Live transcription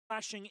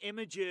flashing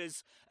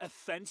images,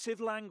 offensive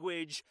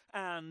language,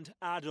 and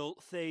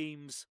adult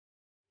themes.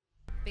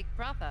 Big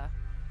Brother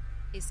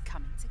is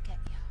coming to get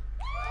you.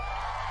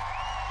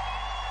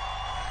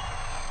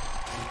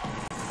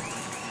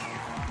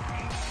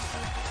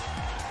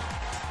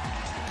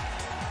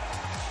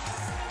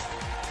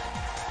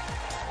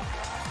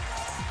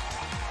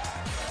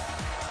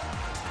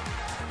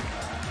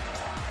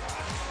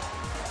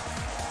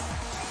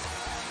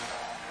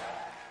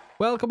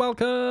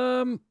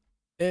 Welcome.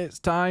 It's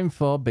time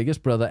for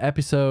Biggest Brother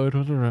episode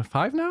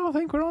 5 now. I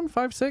think we're on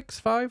 5, 6,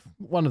 5.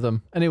 One of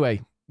them. Anyway,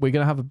 we're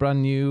going to have a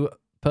brand new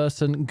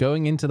person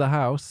going into the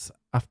house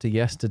after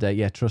yesterday.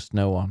 Yeah, trust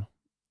no one.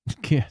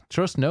 Yeah,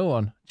 trust no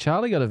one.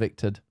 Charlie got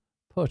evicted.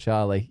 Poor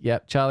Charlie.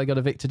 Yep, Charlie got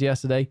evicted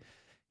yesterday.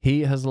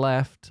 He has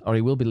left, or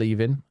he will be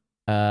leaving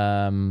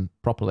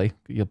properly.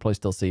 You'll probably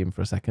still see him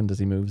for a second as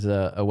he moves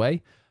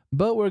away.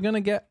 But we're going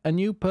to get a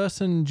new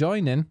person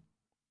joining.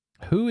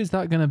 Who is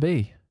that going to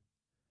be?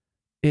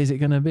 Is it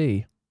going to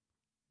be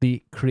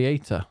the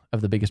creator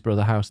of the Biggest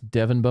Brother house,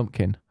 Devon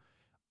Bumpkin?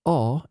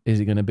 Or is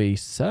it going to be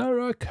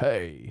Sarah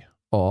Kay?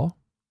 Or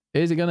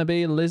is it going to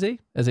be Lizzie?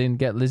 As in,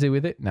 get Lizzie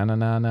with it?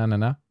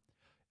 Na.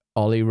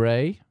 Ollie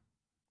Ray?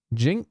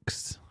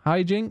 Jinx?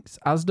 Hi Jinx?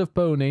 Asdaf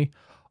Pony?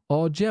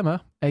 Or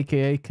Gemma,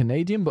 aka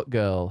Canadian Butt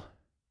Girl?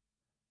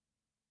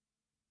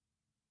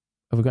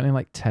 Have we got any,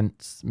 like,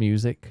 tense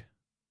music?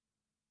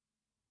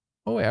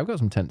 Oh, wait, I've got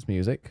some tense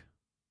music.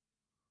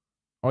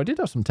 Oh, I did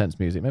have some tense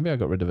music. Maybe I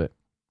got rid of it.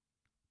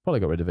 Probably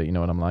got rid of it. You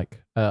know what I'm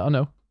like. Oh,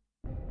 no.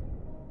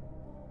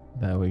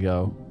 There we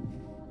go.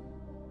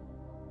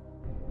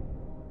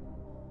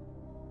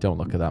 Don't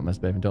look at that, Miss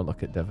Baby. Don't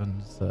look at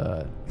Devon's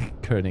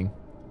kerning.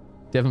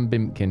 Devon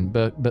Bimpkin.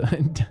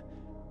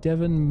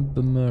 Devon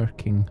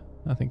Bemerking.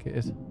 I think it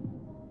is.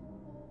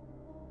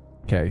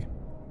 Okay.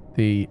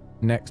 The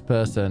next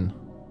person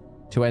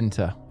to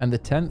enter, and the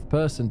 10th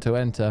person to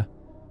enter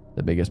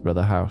the Biggest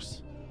Brother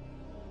house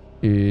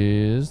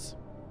is...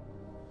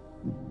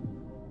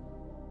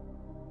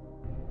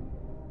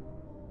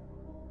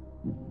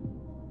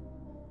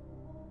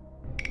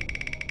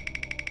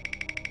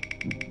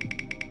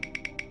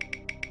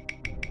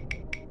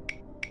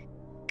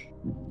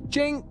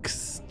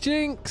 Jinx!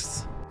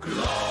 Jinx!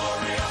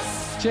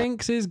 Glorious!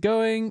 Jinx is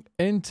going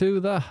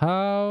into the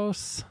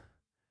house.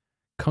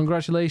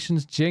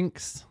 Congratulations,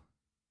 Jinx.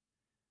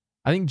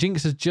 I think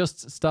Jinx has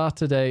just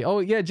started a... Oh,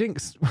 yeah,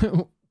 Jinx.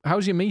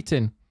 How's your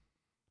meeting?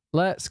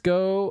 Let's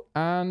go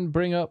and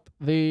bring up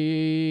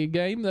the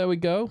game. There we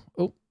go.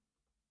 Oh,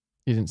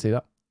 you didn't see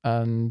that.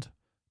 And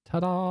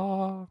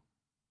ta-da!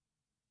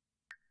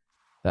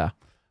 There.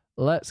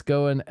 Let's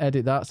go and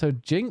edit that. So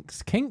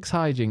Jinx, kinks,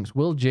 hi Jinx.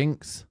 Will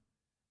Jinx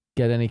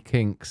get any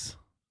kinks?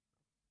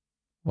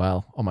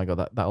 Well, oh my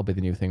god, that'll be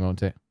the new thing,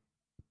 won't it?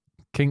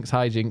 Kinks,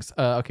 hi Jinx.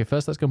 Okay,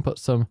 first let's go and put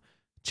some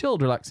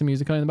chilled, relaxing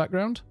music on in the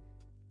background.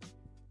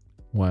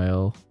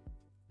 Well...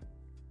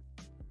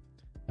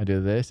 I do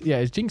this. Yeah,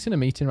 is Jinx in a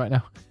meeting right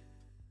now?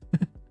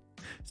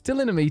 Still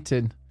in a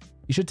meeting.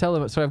 You should tell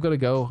them. Sorry, I've got to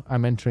go.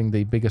 I'm entering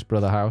the Biggest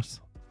Brother house.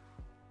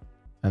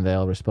 And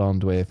they'll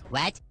respond with...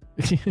 What?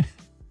 Okay,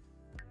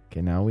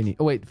 now we need...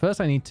 Oh, wait.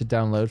 First, I need to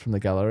download from the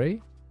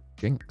gallery.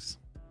 Jinx.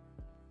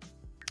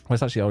 Well,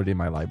 it's actually already in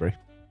my library.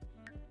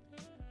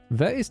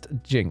 There is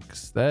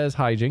Jinx. There's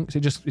Hi Jinx.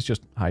 It's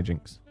just Hi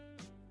Jinx.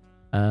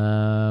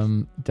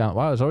 Wow,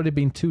 there's already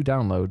been 2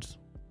 downloads.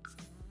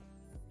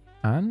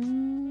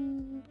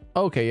 And...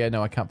 Okay, yeah,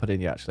 no, I can't put it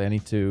in yet, actually. I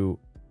need to...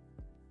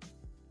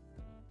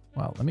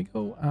 Well, let me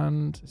go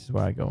and... This is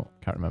where I go.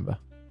 Can't remember.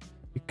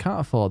 You can't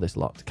afford this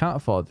lot. Can't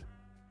afford...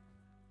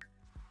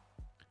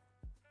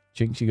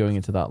 Jinx, you're going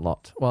into that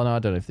lot. Well, no, I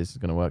don't know if this is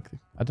going to work.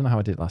 I don't know how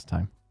I did it last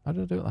time. How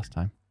did I do it last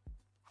time?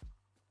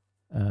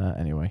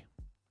 Anyway.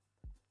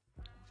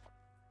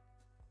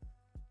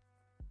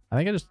 I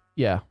think I just...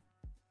 Yeah.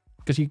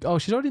 Because you... Oh,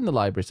 she's already in the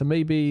library, so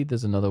maybe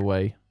there's another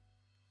way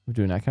of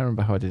doing it. I can't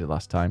remember how I did it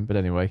last time, but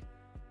anyway...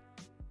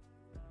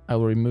 I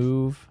will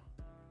remove...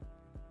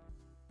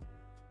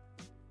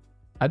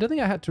 I don't think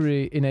I had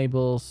to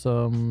enable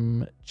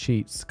some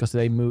cheats because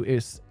they move.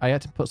 I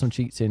had to put some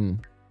cheats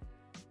in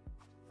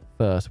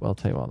first. Well, I'll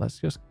tell you what. Let's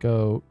just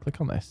go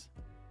click on this.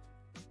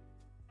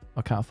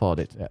 I can't afford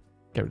it. Yeah,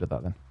 get rid of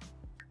that then.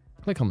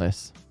 Click on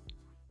this.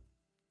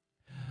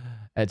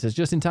 It says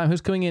just in time.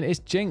 Who's coming in? It's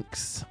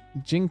Jinx.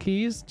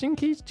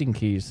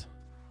 Jinkies.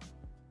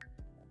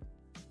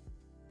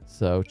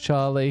 So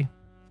Charlie.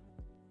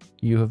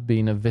 You have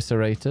been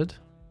eviscerated.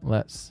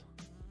 Let's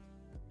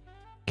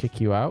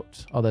kick you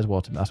out. Oh, there's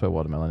watermelon. That's where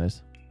watermelon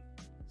is.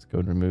 Let's go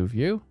and remove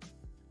you.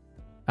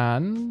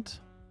 And...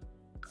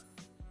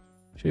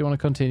 Sure you want to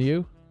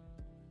continue?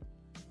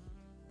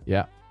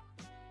 Yeah.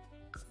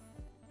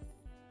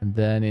 And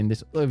then in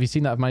this... Oh, have you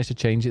seen that? I've managed to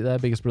change it there.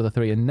 Biggest Brother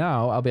 3. And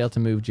now I'll be able to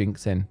move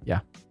Jinx in.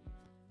 Yeah.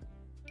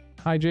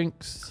 Hi,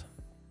 Jinx.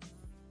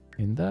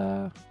 In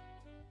there.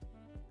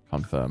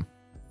 Confirm.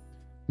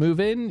 Move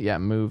in? Yeah,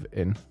 move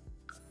in.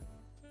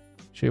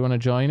 Sure you want to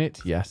join it?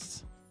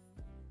 Yes.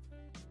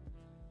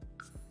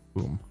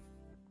 Boom.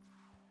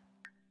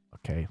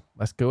 Okay,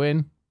 let's go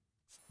in.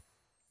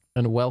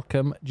 And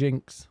welcome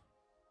Jinx.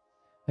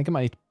 I think I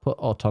might need to put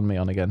autonomy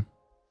on again.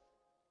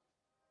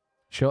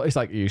 Sure. It's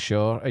like, are you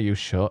sure? Are you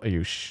sure? Are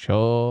you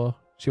sure?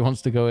 She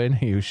wants to go in.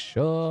 Are you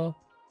sure?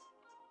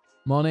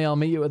 Money, I'll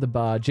meet you at the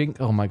bar.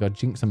 Jinx. Oh my god,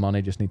 Jinx and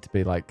Money just need to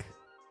be like...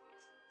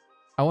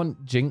 I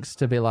want Jinx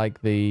to be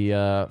like the,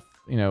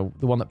 you know,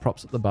 the one that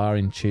props up the bar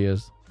in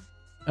Cheers.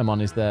 And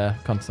Money's there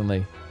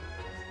constantly.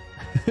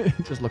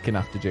 Just looking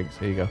after Jinx.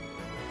 Here you go.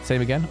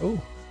 Same again. Oh.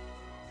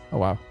 Oh,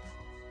 wow.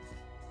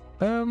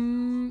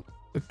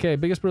 Okay,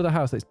 biggest brother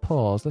house. Let's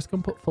pause. Let's go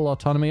and put full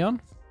autonomy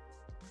on.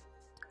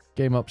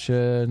 Game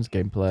options,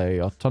 gameplay.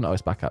 Autonomy. Oh,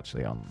 it's back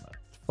actually on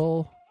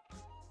full.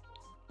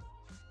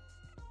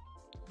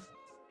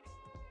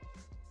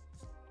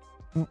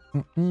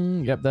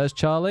 Yep, there's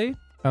Charlie.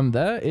 And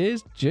there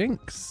is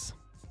Jinx.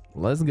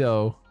 Let's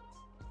go.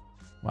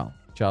 Well,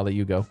 Charlie,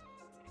 you go.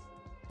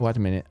 Wait a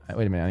minute.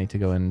 Wait a minute. I need to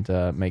go and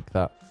make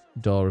that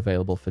door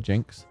available for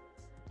Jinx.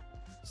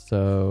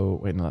 So,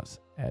 wait, no, that's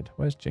Ed.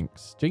 Where's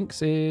Jinx?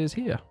 Jinx is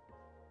here.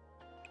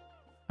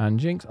 And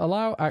Jinx,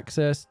 allow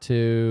access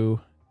to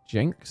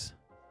Jinx.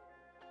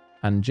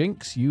 And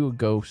Jinx, you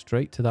go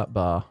straight to that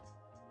bar.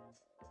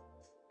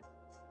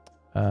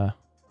 Well,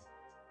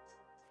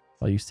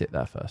 you sit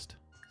there first.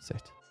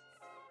 Sit.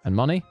 And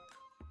Money?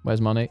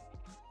 Where's Money?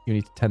 You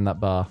need to tend that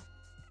bar.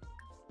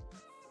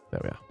 There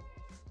we are.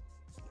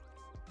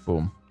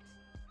 Boom.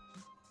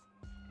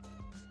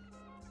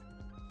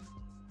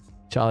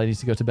 Charlie needs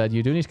to go to bed.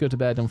 You do need to go to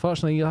bed.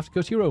 Unfortunately, you'll have to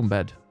go to your own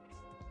bed.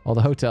 Or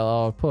the hotel.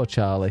 Oh, poor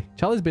Charlie.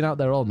 Charlie's been out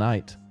there all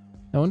night.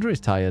 No wonder he's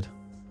tired.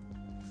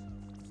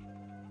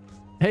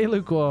 Hey,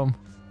 Lukewarm.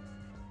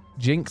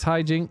 Jinx,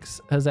 hi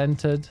Jinx, has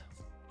entered.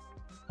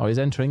 Oh, he's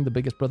entering the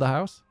biggest brother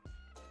house.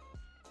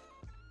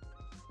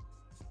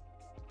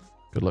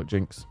 Good luck,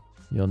 Jinx.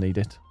 You'll need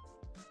it.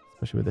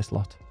 Especially with this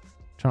lot.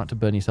 Try not to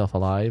burn yourself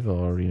alive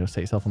or, you know,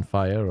 set yourself on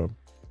fire or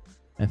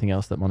anything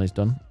else that Money's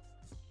done.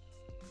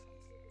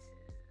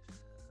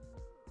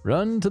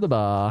 Run to the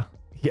bar.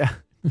 Yeah.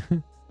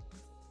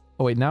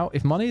 Oh, wait, now,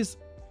 if Money's...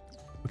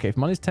 Okay, if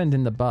Money's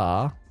tending the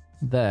bar,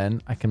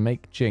 then I can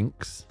make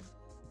Jinx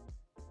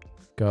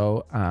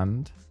go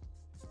and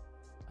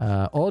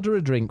order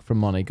a drink from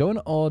Money. Go and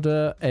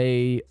order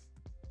a...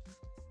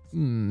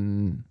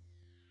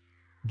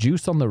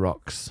 juice on the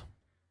rocks.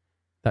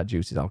 That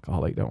juice is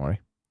alcoholic, don't worry.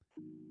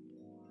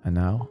 And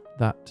now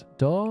that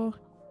door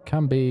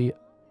can be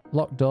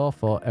locked door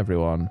for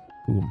everyone.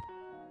 Boom.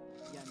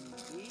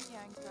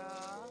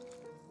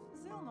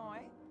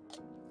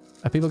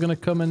 Are people going to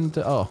come and...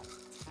 oh.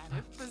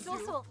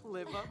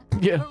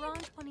 Yeah.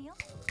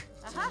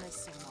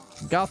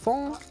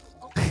 Garçon.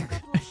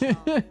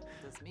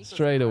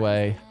 Straight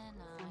away.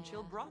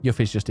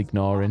 Yuffie's just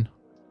ignoring.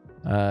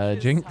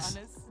 Jinx.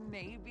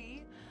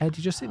 Ed,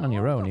 you're just sitting on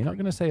your own. You're not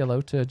going to say hello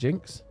to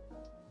Jinx?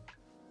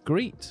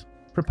 Greet.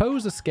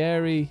 Propose a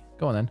scary...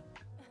 Go on then.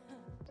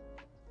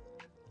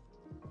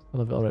 I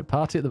love it. All right.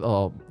 Party at the...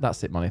 Oh,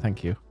 that's it, Money.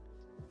 Thank you.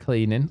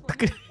 Cleaning.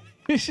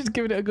 She's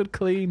giving it a good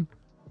clean.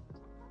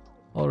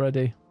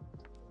 Already.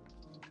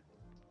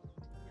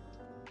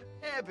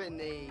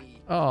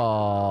 Ebony.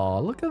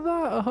 Oh, look at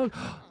that. A hug.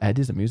 Ed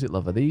is a music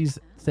lover. These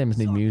Sims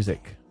need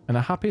music. And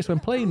are happiest when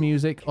playing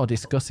music or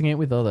discussing it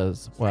with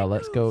others. Well,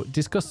 let's go.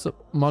 Discuss...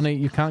 Money,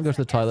 you can't go to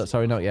the toilet.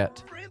 Sorry, not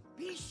yet.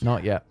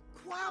 Not yet.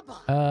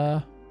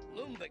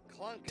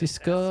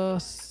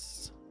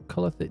 Discuss...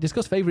 Color...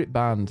 Discuss favorite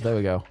band. There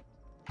we go.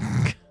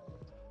 God's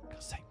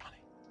sake, Money.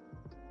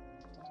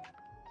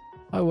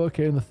 I work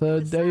here in the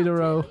third day in a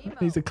row.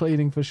 Needs a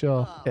cleaning for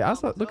sure. It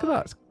has that. Look at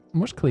that. It's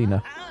much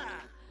cleaner.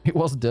 It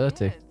was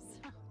dirty.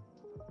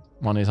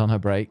 Money's on her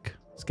break.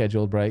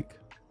 Scheduled break.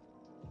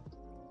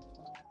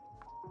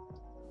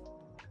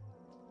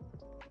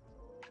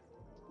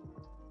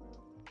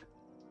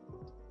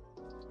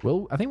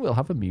 I think we'll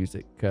have a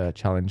music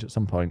challenge at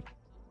some point.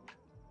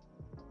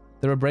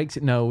 There are breaks.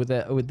 No,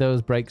 with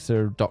those breaks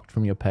are docked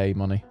from your pay,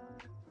 Money.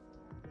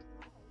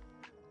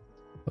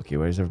 Okay,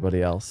 where's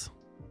everybody else?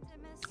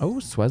 Oh,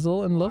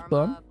 Swezzle and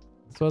Lovebun.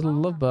 Swezzle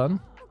and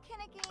Lovebun.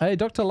 Hey,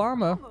 Dr.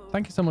 Llama.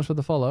 Thank you so much for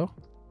the follow.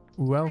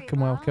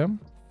 Welcome, welcome.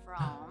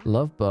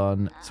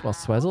 Lovebun. Well,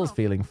 Swezzle's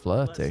feeling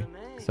flirty.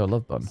 So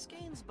Lovebun.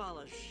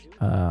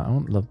 I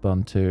want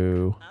Lovebun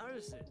to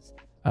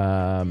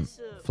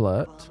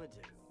flirt.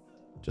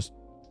 Just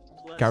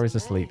Gary's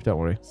asleep, don't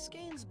worry.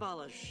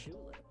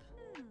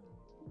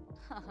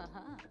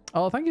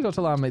 Oh, thank you,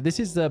 Dr. Llama. This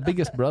is the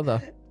biggest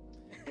brother.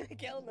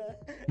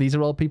 These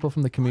are all people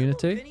from the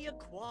community.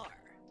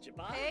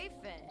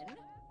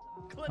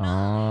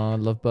 Oh,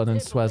 Lovebun and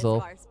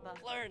Swezzle.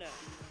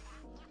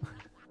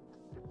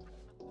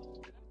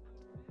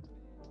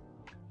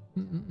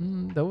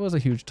 There was a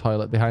huge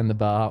toilet behind the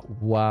bar.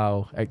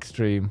 Wow,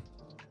 extreme.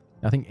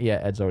 I think,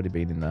 yeah, Ed's already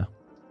been in there.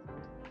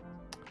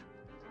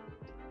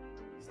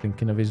 He's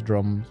thinking of his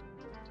drums.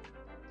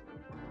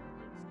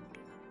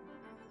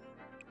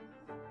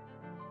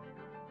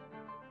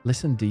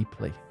 Listen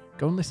deeply.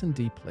 Go and listen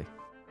deeply.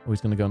 Oh,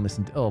 he's going to go and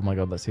listen. Oh my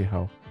god, let's see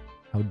how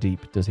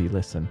deep does he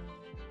listen.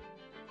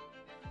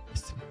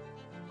 Listen.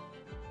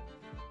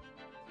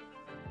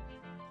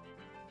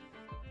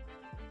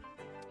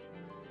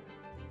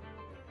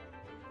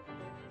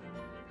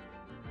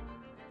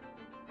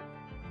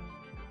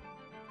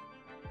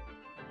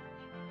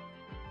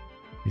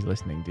 He's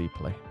listening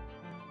deeply.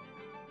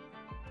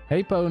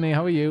 Hey, Pony,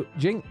 how are you?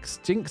 Jinx.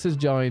 Jinx has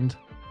joined.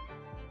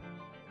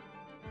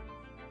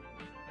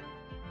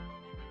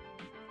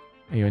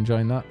 Are you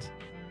enjoying that?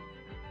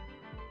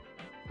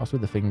 What's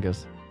with the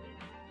fingers?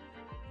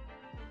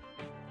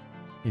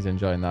 He's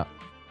enjoying that.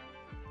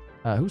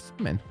 Who's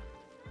swimming?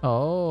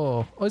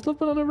 Oh, is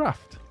Lovebun on a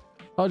raft?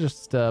 Oh,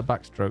 just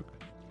backstroke.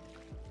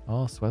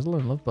 Oh, Swezzle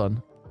and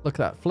Lovebun. Look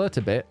at that. Flirt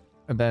a bit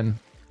and then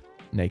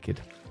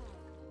naked.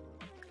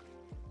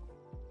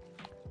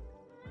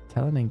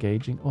 Tell and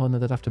engaging. Oh, no,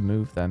 they'd have to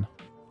move then.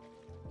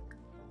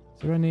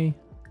 Is there any...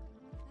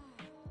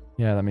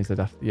 Yeah, that means they'd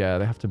have... Yeah,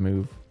 they have to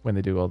move when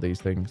they do all these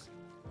things.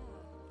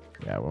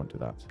 Yeah, I won't do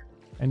that.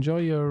 Enjoy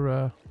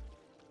your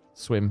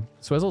swim.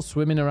 Swezzle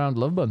swimming around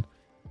Lovebun.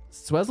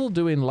 Swezzle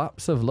doing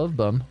laps of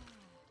Lovebun.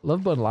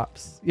 Lovebun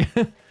laps.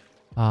 Yeah.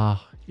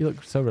 Ah, you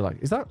look so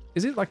relaxed.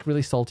 Is it like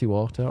really salty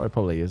water? Or it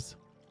probably is.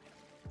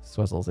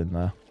 Swezzle's in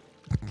there.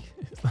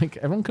 It's like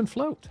everyone can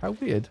float. How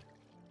weird.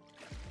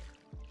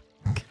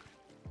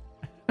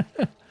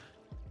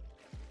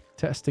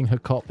 Testing her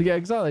cop. Yeah,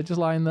 exactly. Just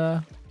lying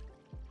there.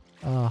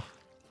 Ah,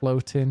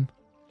 floating.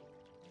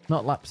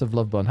 Not laps of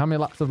Lovebun. How many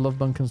laps of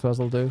Lovebun can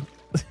Swezzle do?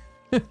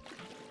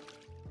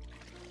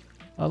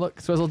 Oh, look.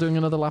 Swezzle doing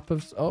another lap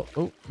of...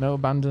 Oh, no.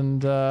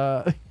 Abandoned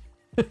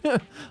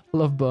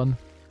Lovebun.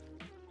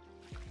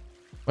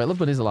 Wait,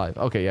 Lovebun is alive.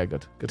 Okay, yeah,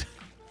 good. Good.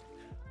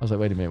 I was like,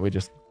 wait a minute. We're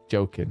just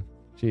joking.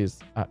 She is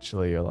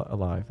actually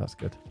alive. That's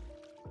good.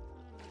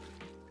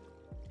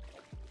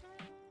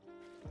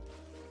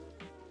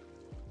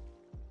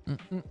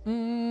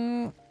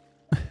 Can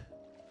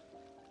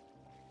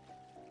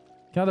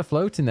add a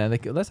float in there.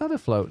 Let's add a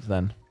float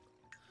then.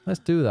 Let's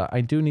do that.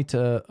 I do need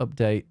to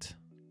update.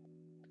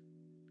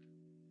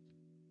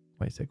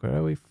 Wait a sec. Where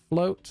are we?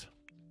 Float.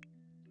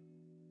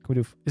 Can we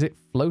do? Is it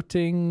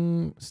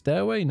floating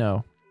stairway?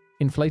 No.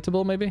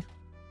 Inflatable maybe?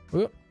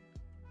 Ooh.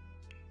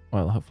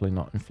 Well, hopefully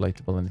not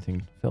inflatable.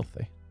 Anything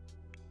filthy.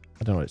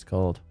 I don't know what it's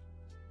called.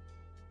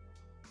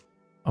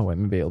 Oh wait,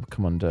 maybe it'll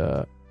come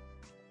under.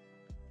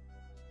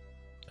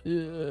 I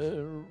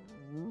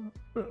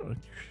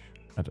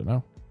don't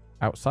know.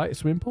 Outside a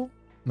swimming pool?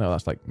 No,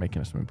 that's like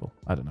making a swimming pool.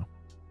 I don't know.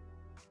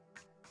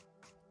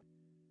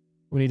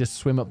 We need to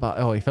swim up back.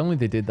 Oh, if only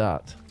they did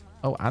that.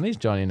 Oh, Annie's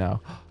joining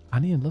now.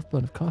 Annie and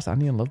Lovebun. Of course,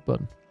 Annie and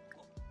Lovebun.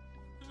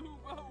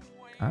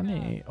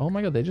 Annie. Oh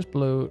my god, they just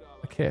blew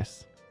a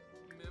kiss.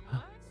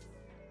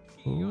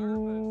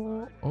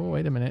 Oh,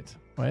 wait a minute.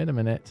 Wait a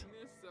minute.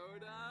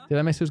 Did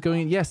I miss who's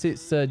going in? Yes,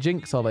 it's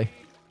Jinx, Ollie.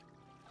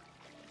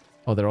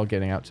 Oh, they're all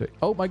getting out to it.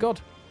 Oh my god.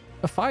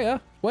 A fire?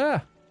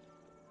 Where?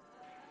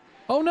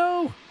 Oh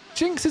no!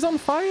 Jinx is on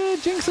fire!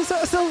 Jinx has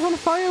set herself on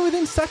fire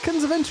within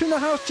seconds of entering the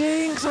house.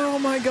 Jinx! Oh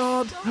my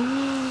god!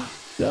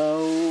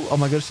 No! Oh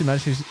my god, she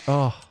managed to...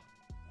 Oh.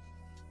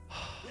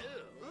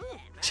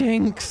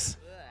 Jinx!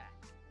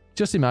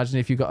 Just imagine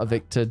if you got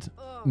evicted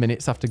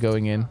minutes after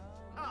going in.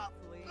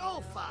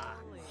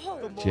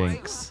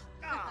 Jinx.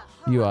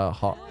 You are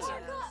hot.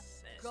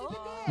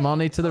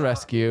 Money to the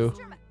rescue.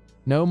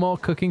 No more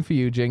cooking for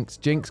you, Jinx.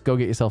 Jinx, go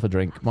get yourself a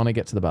drink. Money,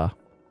 get to the bar.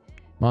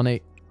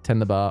 Money,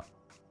 tend the bar.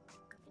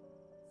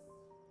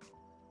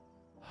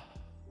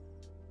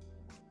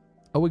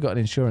 Oh, we got an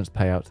insurance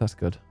payout. That's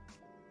good.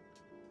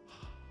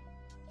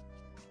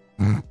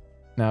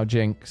 Now,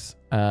 Jinx.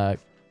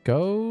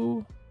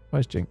 Go...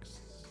 Where's Jinx?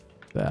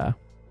 There.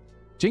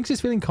 Jinx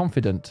is feeling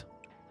confident.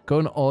 Go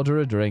and order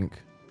a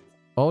drink.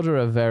 Order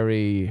a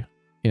very,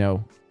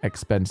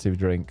 expensive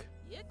drink.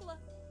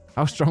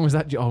 How strong was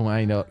that? Oh,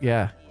 I know.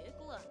 Yeah.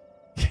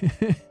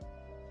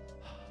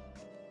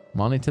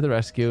 Money to the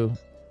rescue.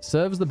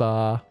 Serves the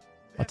bar.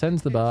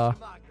 Attends the bar.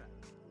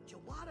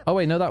 Oh,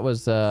 wait. No, that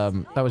was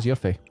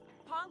Yuffie.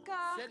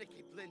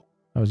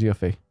 That was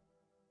Yuffie.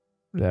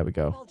 There we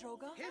go.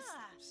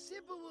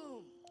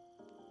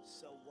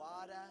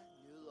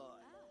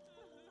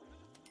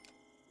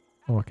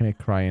 Oh, I can hear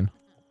crying.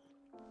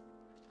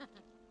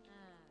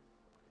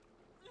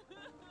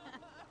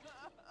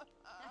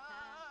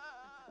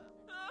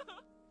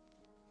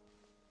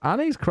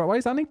 Annie's crying. Why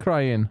is Annie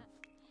crying?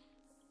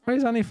 Why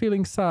is Annie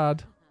feeling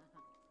sad?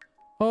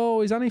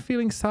 Oh, is Annie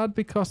feeling sad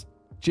because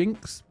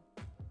Jinx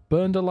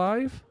burned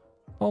alive?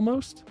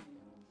 Almost?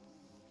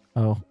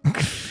 Oh.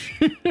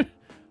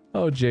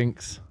 Oh,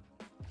 Jinx.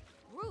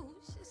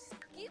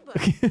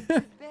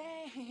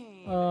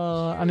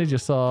 Oh, Annie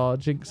just saw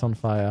Jinx on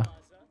fire.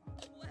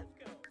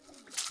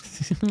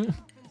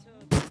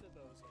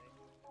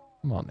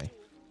 Money.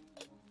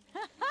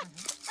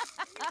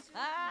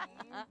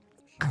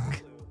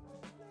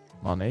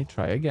 Money,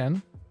 try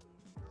again.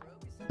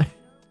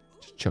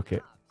 Just chuck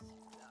it.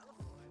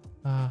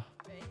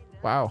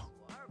 Wow.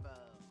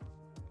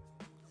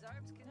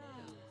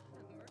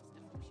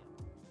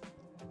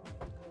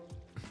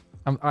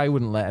 I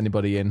wouldn't let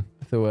anybody in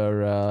if they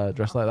were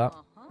dressed like that.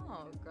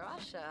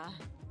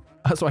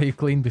 That's why you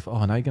cleaned before.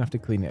 Oh, now you're going to have to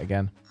clean it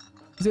again.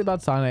 Is it a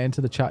bad sign I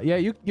enter the chat? Yeah,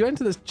 you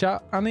enter this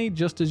chat, Annie,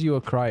 just as you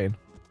were crying.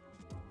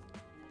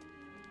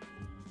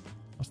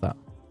 What's that?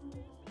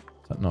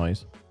 What's that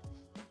noise?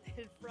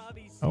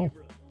 Oh.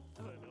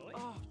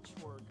 Oh,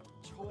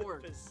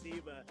 Chorg.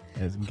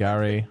 There's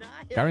Gary.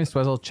 Gary and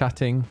Swezzle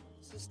chatting.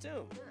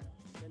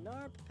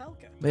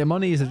 Yeah,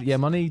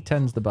 Moni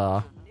tends the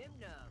bar.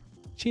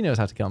 She knows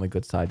how to get on the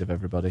good side of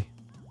everybody.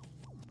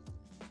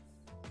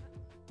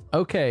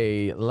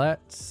 Okay,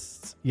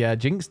 let's... Yeah,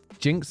 Jinx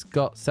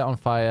got set on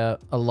fire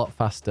a lot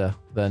faster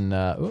than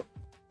the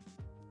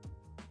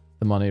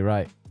Moni.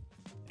 Right.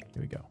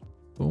 Here we go.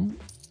 Boom.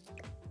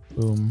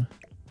 Boom.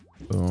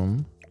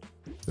 Boom.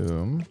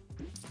 Boom.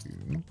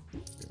 Boom.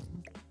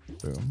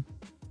 Boom.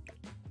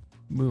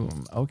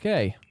 Boom.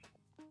 Okay.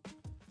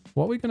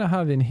 What we're going to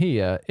have in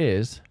here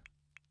is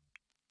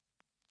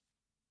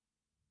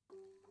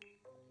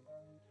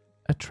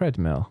a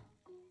treadmill.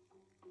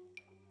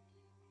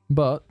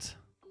 But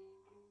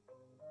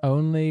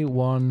only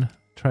one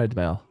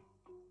treadmill.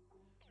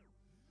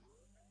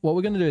 What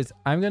we're going to do is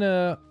I'm going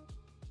to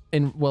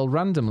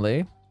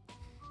randomly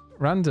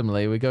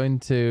we're going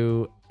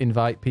to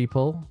invite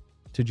people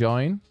to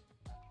join.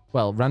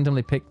 Well,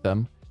 randomly pick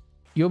them.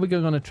 You'll be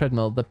going on a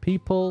treadmill. The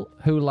people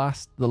who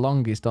last the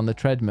longest on the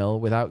treadmill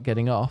without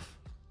getting off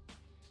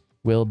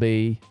will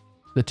be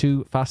the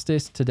 2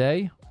 fastest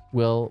today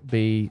will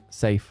be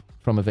safe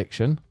from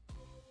eviction.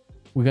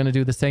 We're going to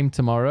do the same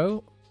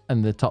tomorrow,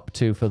 and the top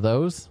 2 for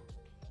those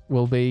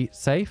will be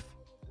safe.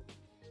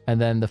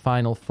 And then the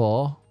final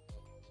 4,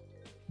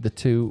 the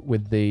 2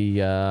 with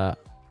the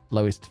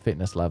lowest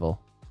fitness level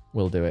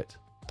will do it.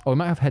 Oh, we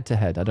might have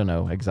head-to-head. I don't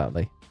know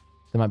exactly.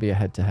 There might be a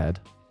head-to-head.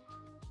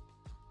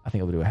 I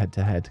think I'll do a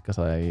head-to-head because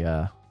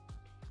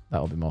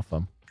that'll be more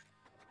fun.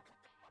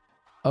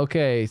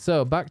 Okay,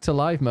 so back to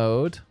live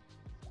mode.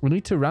 We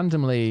need to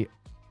randomly...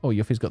 Oh,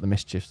 Yuffie's got the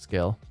mischief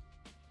skill.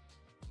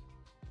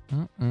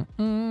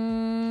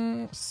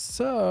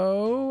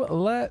 So,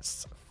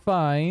 let's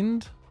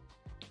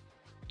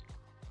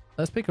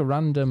pick a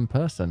random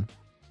person.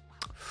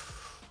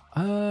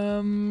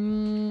 I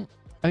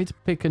need to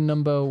pick a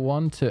number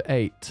 1 to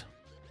 8.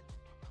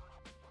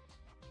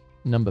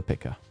 Number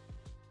picker.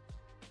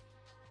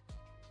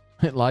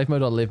 Live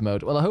mode or live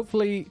mode? Well,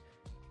 hopefully...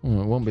 it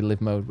won't be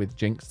live mode with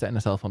Jinx setting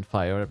herself on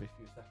fire every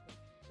few seconds.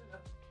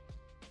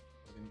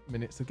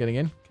 Minutes of getting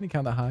in. Can you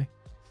count that high?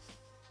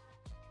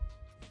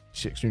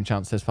 Extreme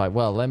chance says 5.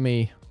 Well, let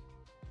me...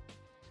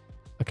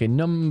 Okay,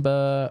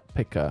 number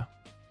picker.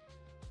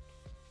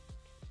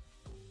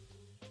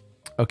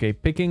 Okay,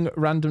 picking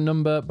random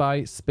number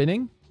by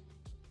spinning.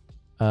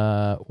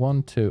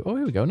 1, 2... Oh,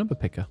 here we go. Number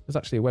picker. There's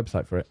actually a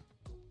website for it.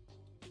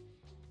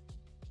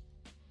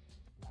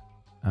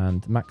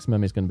 And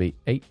maximum is going to be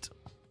 8.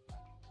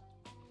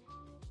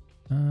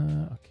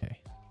 Okay.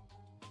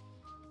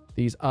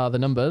 These are the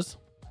numbers.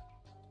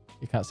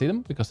 You can't see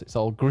them because it's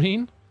all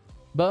green.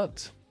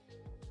 But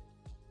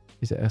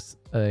is it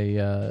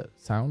a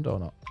sound or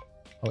not?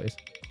 Oh, it is.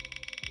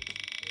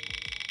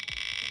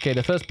 Okay,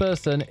 the first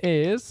person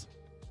is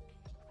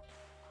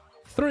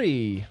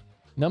 3.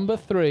 Number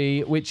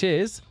 3, which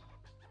is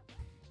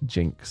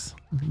Jinx.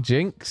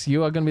 Jinx,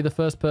 you are going to be the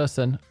first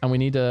person, and we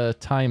need a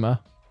timer.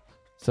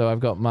 So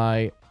I've got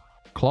my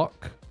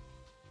clock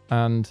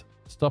and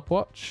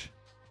stopwatch.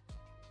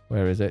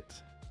 Where is it?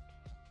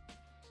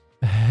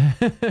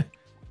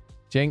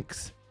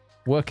 Jinx,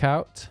 work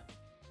out.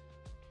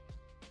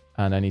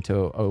 And I need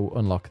to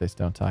unlock this,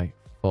 don't I?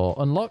 For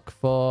unlock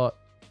for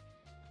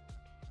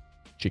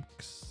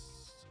Jinx.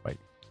 Wait.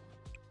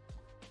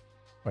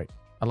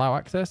 Allow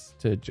access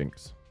to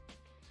Jinx.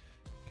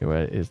 Okay,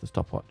 where is the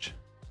stopwatch?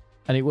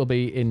 And it will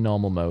be in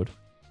normal mode.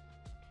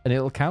 And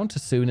it'll count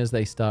as soon as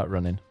they start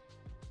running.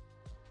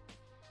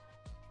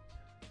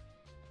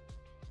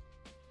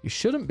 You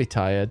shouldn't be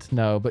tired.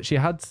 No, but she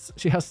has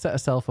set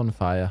herself on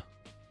fire.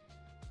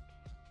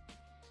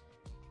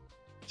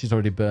 She's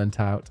already burnt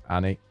out,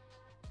 Annie.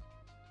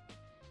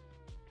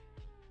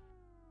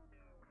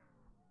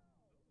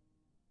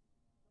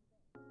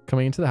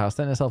 Coming into the house,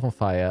 setting herself on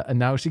fire, and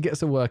now she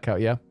gets a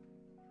workout, yeah?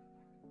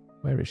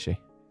 Where is she?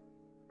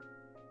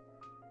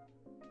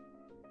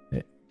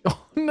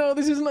 Oh, no,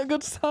 this isn't a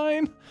good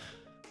sign.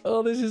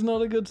 Oh, this is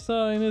not a good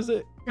sign, is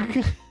it?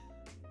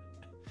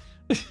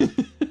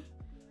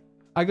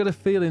 I got a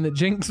feeling that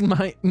Jinx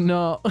might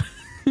not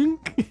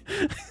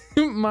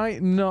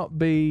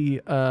be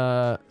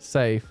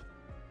safe.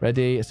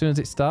 Ready? As soon as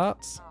it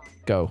starts,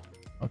 go.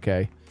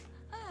 Okay.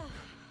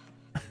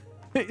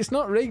 It's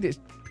not rigged. It's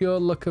pure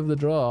luck of the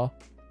draw.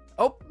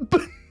 Oh.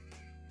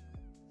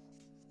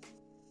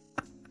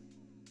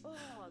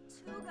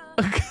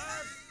 Okay.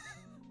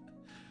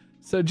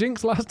 So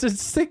Jinx lasted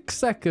 6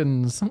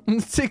 seconds.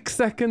 6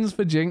 seconds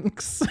for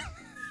Jinx.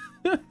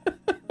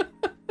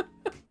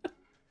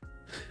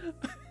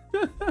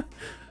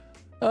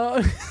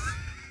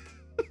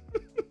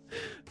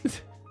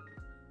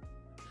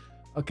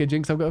 Okay,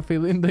 Jinx, I've got a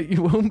feeling that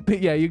you won't be...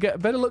 Yeah, you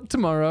get better luck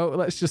tomorrow,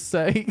 let's just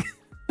say.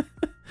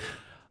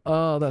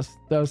 Oh, that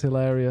was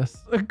hilarious.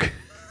 It's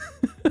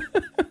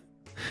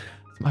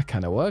my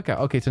kind of workout.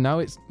 Okay, so now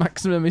it's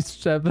maximum is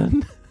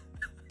 7.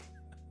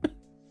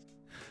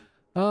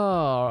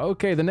 Oh,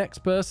 okay, the next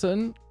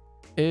person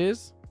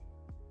is...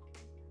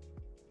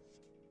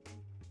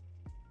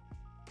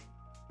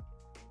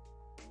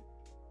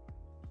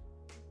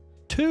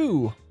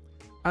 2.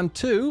 And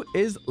 2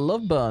 is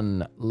Love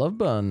Bun. Love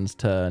Bun's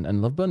turn.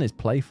 And Love Bun is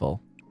playful.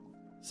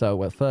 So,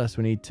 well, first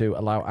we need to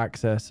allow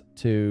access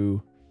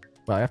to...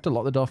 Well, I have to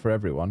lock the door for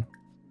everyone.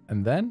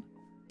 And then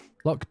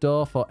lock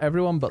door for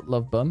everyone but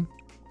Love Bun.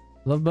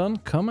 Love Bun,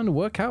 come and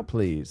work out,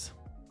 please.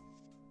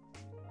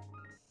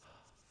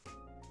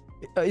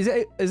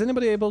 Is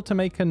anybody able to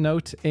make a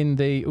note in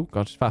the... Oh,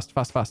 God, fast.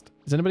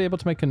 Is anybody able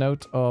to make a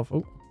note of...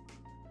 Oh,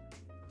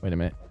 wait a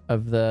minute.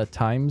 Of the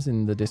times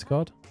in the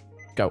Discord?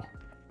 Go.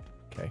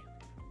 Okay.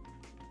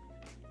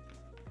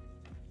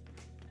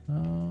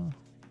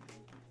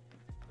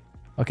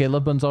 Okay,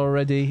 Love Bun's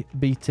already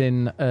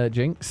beaten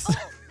Jinx.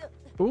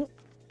 Ooh.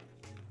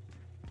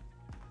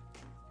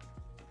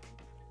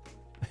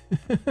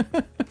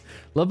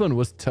 Love Bun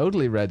was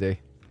totally ready.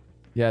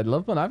 Yeah,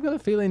 Love Bun, I've got a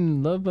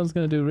feeling Love Bun's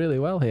going to do really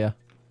well here.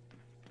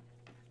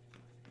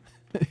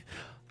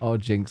 Oh,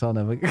 Jinx, I'll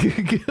never...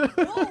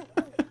 Yeah,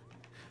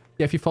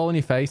 if you fall on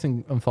your face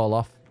and fall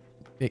off,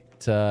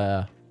 it...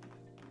 Yeah,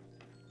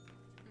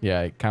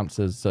 it counts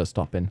as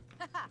stopping.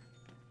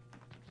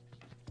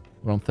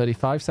 We're on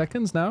 35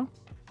 seconds now.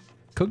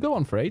 Could go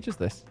on for ages,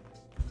 this.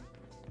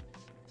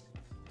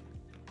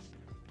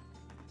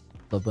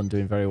 Love Bun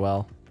doing very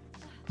well.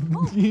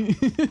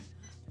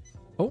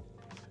 Oh.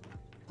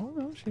 Oh,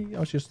 no, I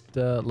was just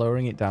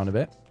lowering it down a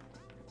bit.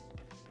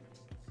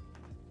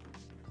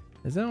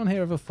 Has anyone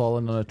here ever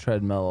fallen on a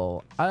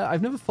treadmill?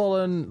 I've never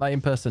fallen like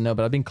in person, no,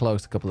 but I've been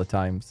close a couple of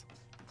times.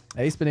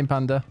 Hey, Spinning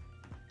Panda.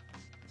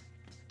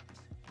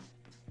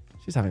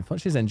 She's having fun.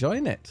 She's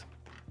enjoying it.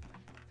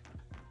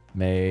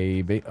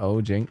 Maybe.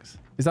 Oh, Jinx.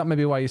 Is that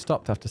maybe why you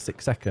stopped after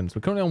 6 seconds?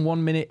 We're currently on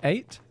 1 minute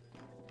 8,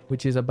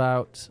 which is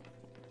about,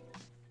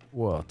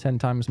 whoa, 10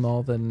 times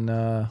more than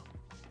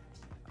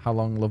how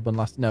long Love Bun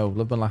lasted. No,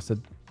 Love Bun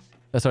lasted,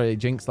 sorry,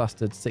 Jinx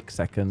lasted 6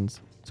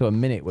 seconds. So a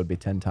minute would be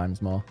 10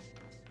 times more.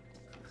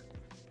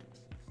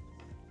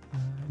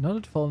 In order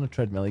to fall on a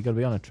treadmill, you've got to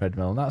be on a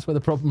treadmill. And that's where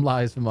the problem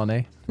lies for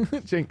money.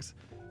 Jinx,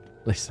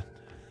 listen.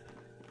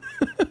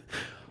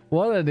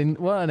 What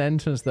an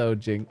entrance, though,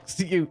 Jinx.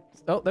 You.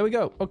 Oh, there we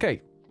go.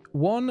 Okay.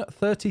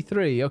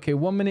 1:33. Okay,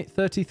 1 minute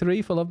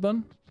 33 for Love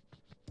Bun.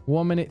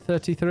 1 minute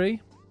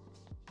 33.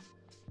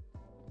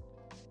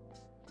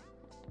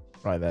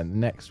 Right then,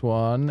 next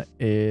one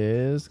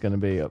is going to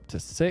be up to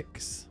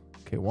 6.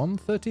 Okay,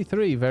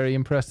 1:33. Very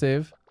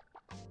impressive.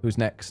 Who's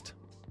next?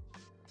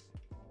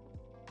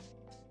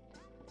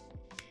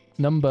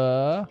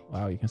 Number...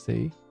 Wow, you can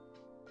see.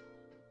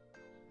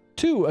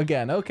 2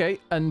 again. Okay,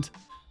 and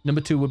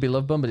number 2 would be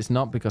Love Bun, but it's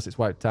not because it's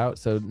wiped out.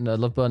 So no,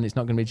 Love Bun, it's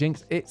not going to be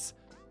Jinx. It's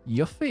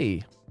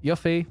Yuffie.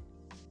 Yuffie.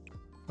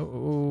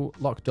 Oh,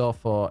 locked door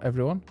for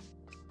everyone.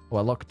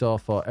 Well, locked door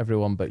for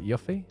everyone but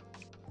Yuffie.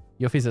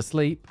 Yuffie's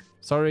asleep.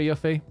 Sorry,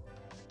 Yuffie.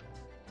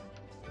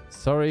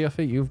 Sorry,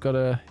 Yuffie. You've got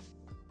to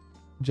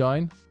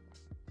join.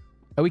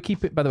 Are we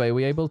keep it? By the way, are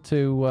we able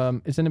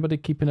to... is anybody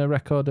keeping a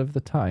record of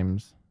the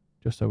times?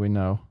 Just so we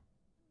know.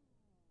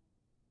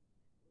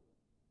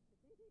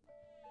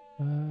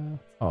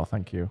 Oh,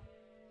 thank you.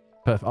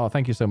 Perfect. Oh,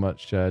 thank you so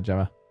much,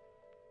 Gemma.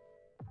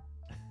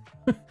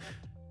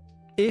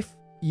 If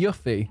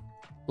Yuffie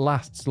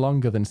lasts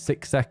longer than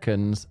 6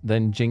 seconds,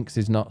 then Jinx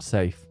is not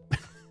safe.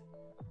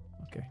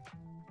 Okay.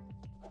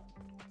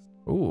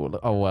 Ooh,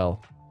 oh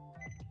well.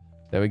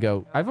 There we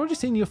go. I've already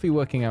seen Yuffie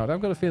working out.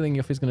 I've got a feeling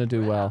Yuffie's going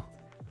to do well.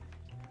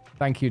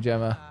 Thank you,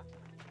 Gemma.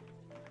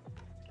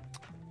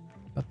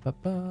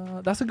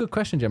 That's a good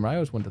question, Gemma. I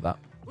always wonder that.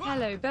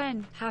 Hello,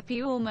 Ben.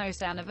 Happy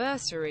almost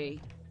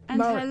anniversary.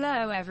 And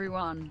hello,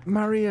 everyone.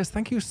 Marius,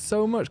 thank you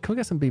so much. Can we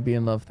get some BB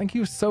in love? Thank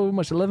you so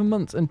much. 11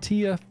 months and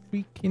Tia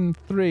freaking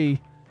 3.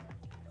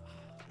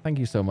 Thank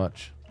you so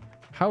much.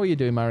 How are you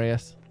doing,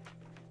 Marius?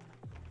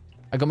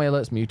 I got my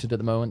alerts muted at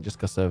the moment just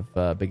because of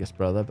Biggest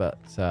Brother, but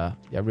yeah,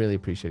 I really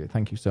appreciate it.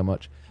 Thank you so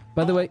much.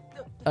 By the way,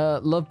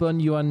 Love Bun,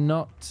 you are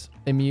not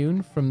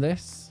immune from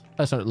this.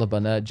 Sorry, Love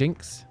Bun.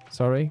 Jinx,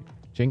 sorry.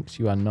 Jinx,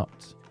 you are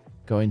not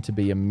going to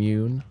be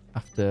immune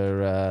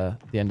after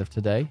the end of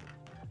today.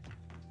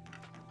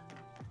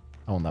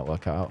 I want that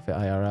workout outfit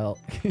IRL.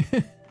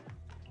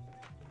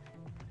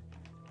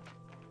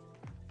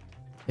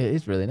 It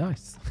is really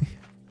nice.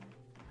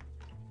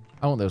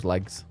 I want those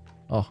legs.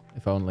 Oh,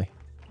 if only.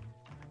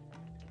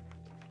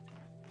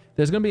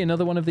 There's going to be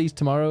another one of these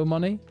tomorrow,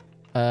 Moni.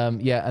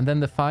 Yeah, and then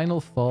the final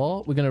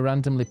 4, we're going to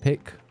randomly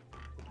pick.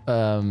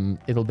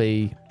 It'll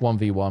be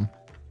 1v1.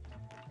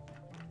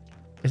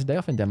 It's a day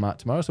off in Denmark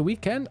tomorrow. So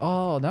weekend.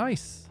 Oh,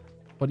 nice.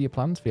 What are your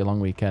plans for your long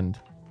weekend?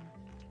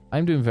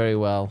 I'm doing very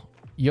well.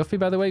 Yuffie,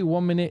 by the way,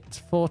 1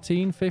 minute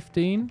 14,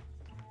 15.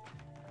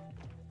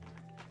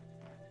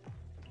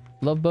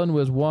 Love Bun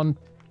was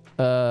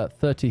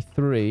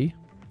 1:33.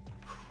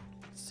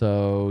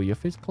 So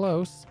Yuffie's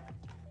close.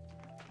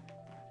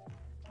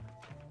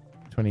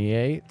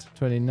 28,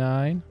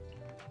 29,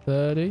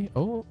 30.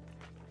 Oh.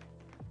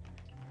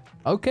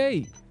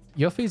 Okay.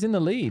 Yuffie's in the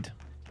lead.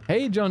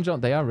 Hey, John.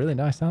 They are really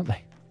nice, aren't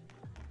they?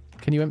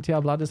 Can you empty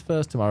our bladders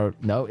first tomorrow?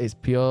 No, it's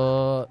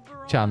pure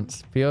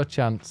chance. Pure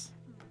chance.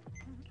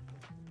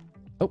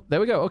 Oh, there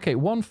we go. Okay,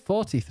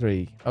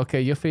 143.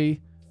 Okay,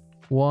 Yuffie,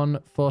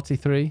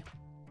 143.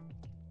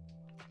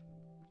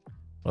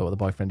 What the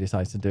boyfriend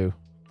decides to do.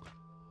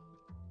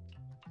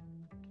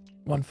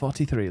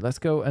 143. Let's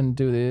go and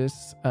do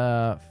this.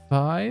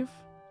 5.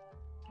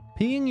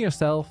 Peeing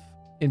yourself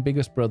in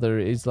Biggest Brother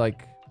is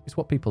like, it's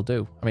what people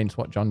do. I mean, it's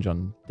what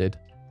John did.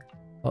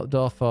 Lock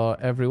door for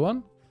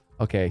everyone.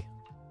 Okay.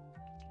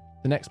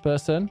 The next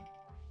person.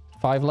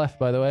 5 left,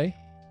 by the way.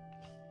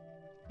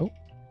 Oh.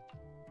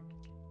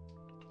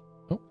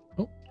 Oh,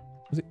 oh.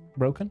 Was it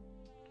broken?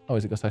 Oh,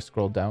 is it because I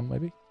scrolled down,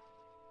 maybe?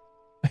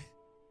 It's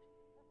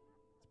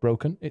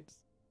broken.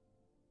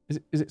 Is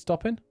it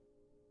stopping? Do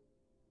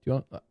you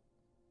want that?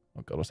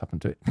 Oh god, what's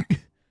happened to it?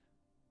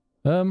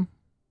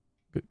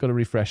 Gotta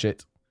refresh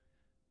it.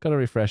 Gotta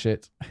refresh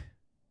it.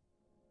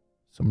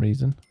 Some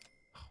reason.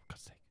 Oh,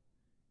 God's sake.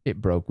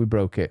 It broke. We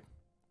broke it.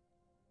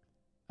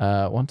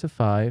 1 to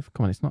 5.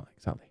 Come on, it's not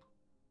exactly.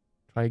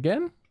 Try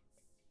again.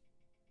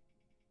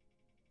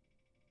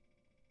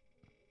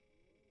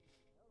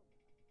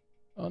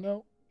 Oh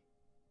no.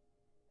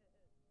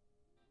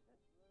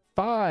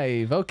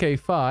 5. Okay,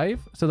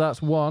 5. So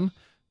that's 1,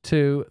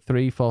 2,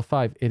 3, 4,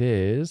 5. It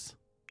is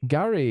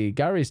Gary.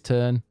 Gary's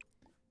turn.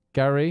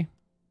 Gary.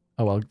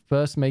 Oh, well,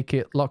 first make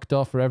it locked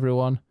door for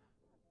everyone.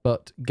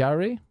 But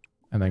Gary.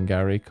 And then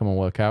Gary, come and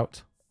work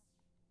out.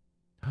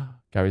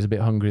 Gary's a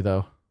bit hungry,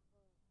 though.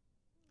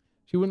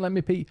 She wouldn't let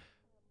me pee.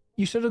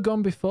 You should have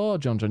gone before,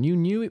 John. You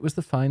knew it was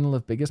the final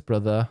of Biggest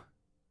Brother.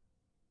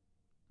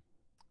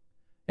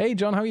 Hey,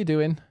 John, how are you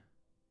doing?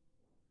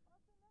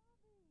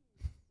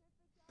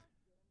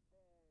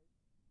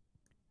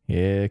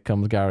 Here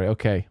comes Gary.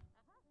 Okay.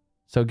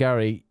 So,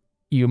 Gary,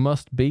 you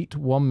must beat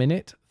 1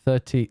 minute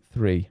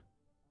 33.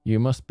 You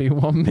must be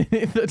 1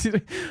 minute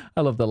 33.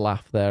 I love the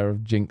laugh there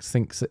of Jinx.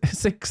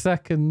 6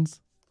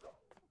 seconds.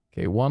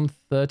 Okay,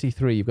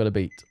 1:33 you've got to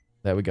beat.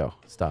 There we go.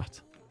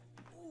 Start.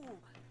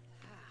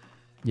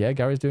 Yeah,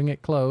 Gary's doing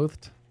it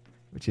clothed,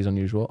 which is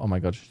unusual. Oh my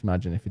god, just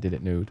imagine if he did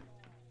it nude.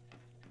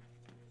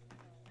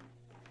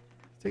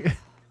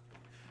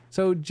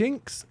 So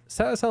Jinx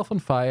set herself on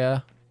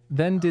fire,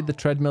 then did the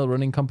treadmill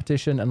running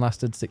competition and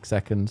lasted 6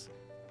 seconds.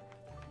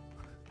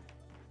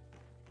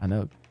 I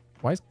know.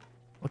 Why is...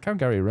 Look how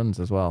Gary runs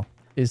as well.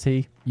 Is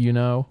he? You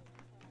know?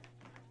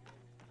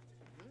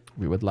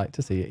 We would like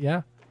to see it,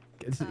 yeah?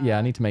 Yeah,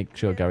 I need to make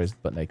sure Gary's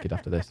butt naked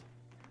after this.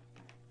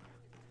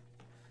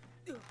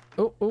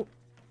 Oh, oh.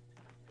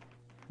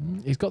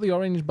 He's got the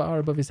orange bar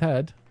above his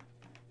head.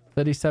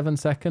 37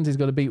 seconds. He's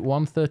got to beat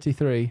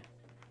 1:33.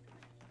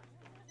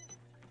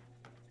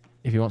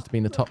 If he wants to be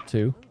in the top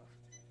 2.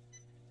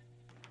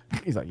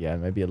 He's like, yeah,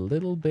 maybe a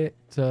little bit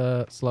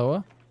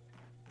slower.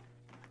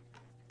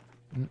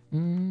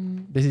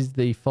 This is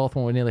the 4th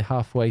one. We're nearly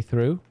halfway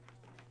through.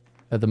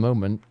 At the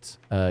moment,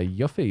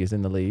 Yuffie is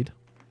in the lead.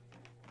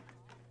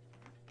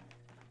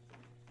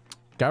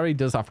 Gary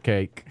does have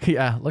cake.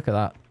 Yeah, look at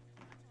that.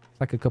 It's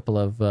like a couple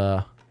of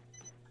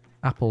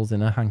apples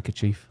in a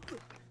handkerchief.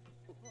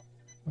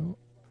 Oh.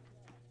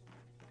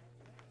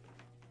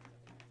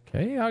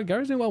 Okay,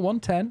 Gary's doing well.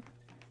 110.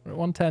 We're at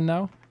 110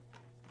 now.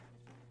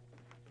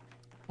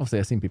 Obviously,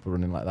 I've seen people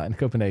running like that in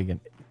Copenhagen.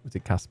 Was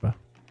it Casper?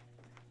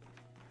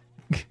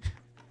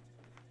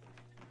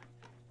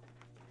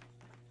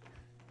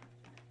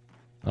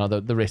 Oh,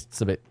 the wrist's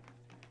a bit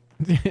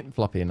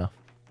floppy enough.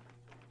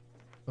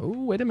 Oh,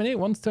 wait a minute.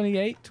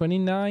 128,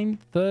 29,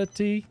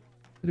 30,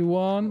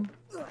 31.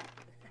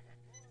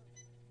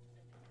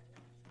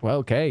 Well,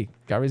 okay.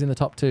 Gary's in the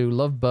top 2.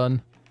 Love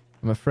Bun,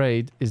 I'm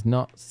afraid, is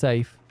not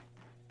safe.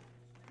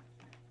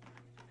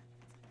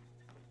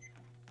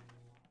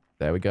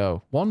 There we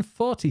go.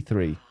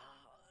 143.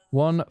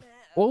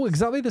 Oh,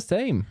 exactly the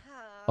same.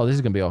 Oh, this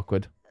is going to be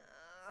awkward.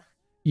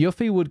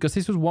 Yuffie would, because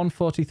this was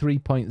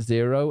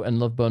 143.0 and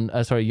Love Bun,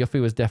 sorry, Yuffie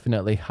was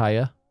definitely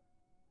higher.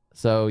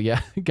 So,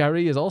 yeah,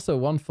 Gary is also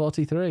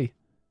 143.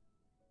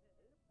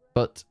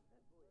 But,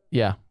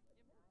 yeah.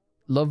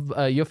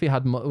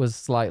 Yuffie was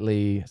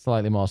slightly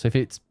more. So if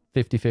it's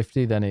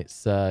 50-50, then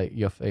it's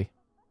Yuffie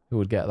who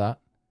would get that.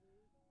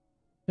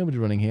 Nobody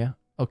running here.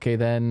 Okay,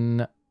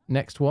 then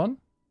next one.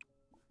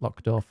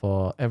 Lock door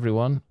for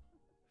everyone.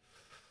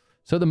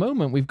 So at the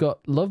moment, we've got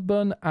Love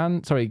Bun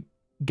and, sorry,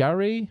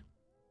 Gary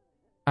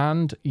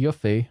and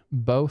Yuffie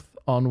both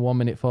on 1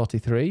 minute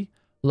 43.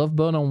 Love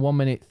Bun on 1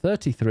 minute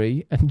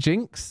 33. And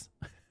Jinx.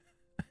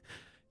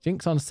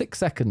 Jinx on 6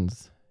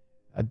 seconds.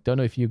 I don't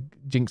know if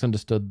Jinx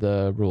understood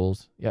the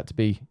rules. You had to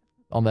be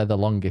on there the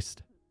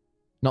longest.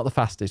 Not the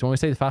fastest. When we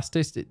say the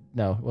fastest,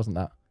 no, it wasn't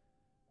that.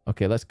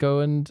 Okay, let's go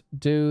and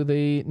do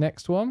the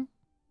next one.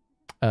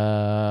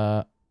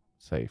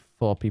 Say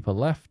 4 people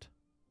left.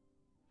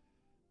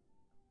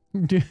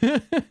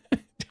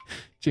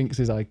 Jinx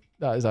is that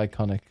is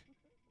iconic.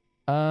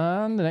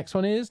 And the next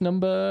one is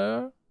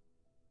number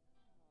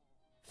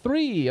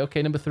 3.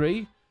 Okay, number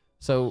 3.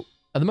 So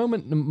at the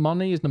moment,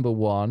 Moni is number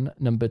 1.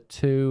 Number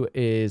 2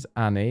 is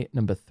Annie.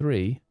 Number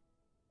 3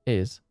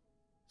 is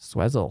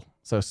Swezzle.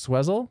 So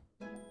Swezzle.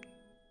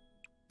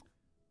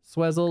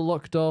 Swezzle,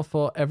 lock door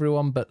for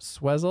everyone but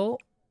Swezzle.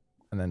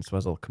 and then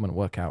Swezzle, come and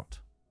work out.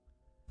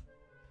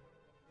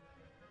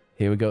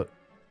 Here we go.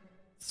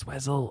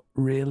 Swezzle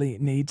really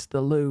needs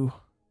the loo.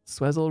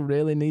 Swezzle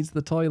really needs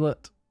the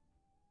toilet.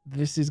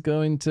 This is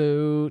going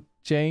to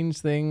change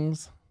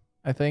things,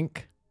 I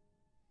think.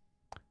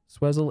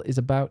 Swezzle is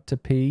about to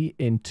pee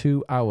in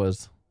 2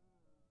 hours.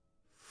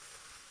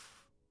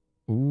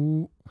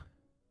 Ooh.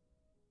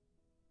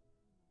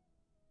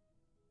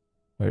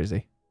 Where is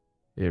he?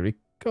 Here he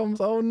comes.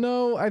 Oh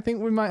no, I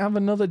think we might have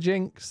another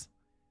jinx.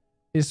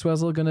 Is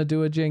Swezzle going to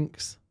do a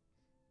jinx?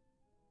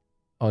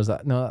 Or is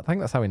that... No, I think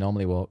that's how he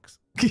normally walks.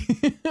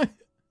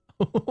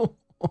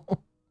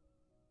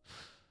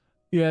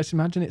 Yes,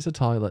 imagine it's a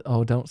toilet.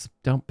 Oh,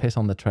 don't piss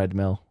on the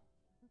treadmill.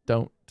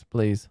 Don't,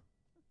 please.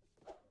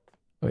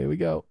 Oh, here we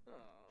go.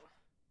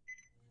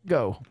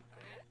 Go.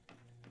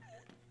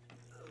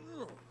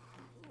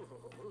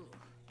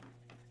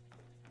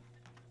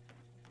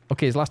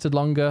 Okay, it's lasted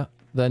longer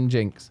than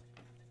Jinx.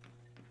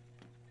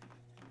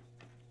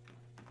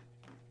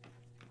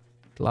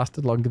 It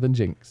lasted longer than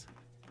Jinx.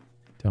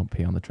 Don't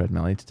pee on the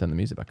treadmill. I need to turn the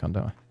music back on,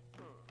 don't I?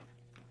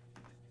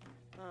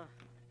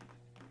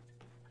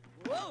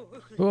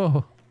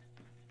 Whoa.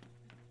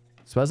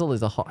 Swezzle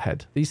is a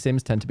hothead. These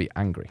Sims tend to be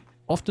angry,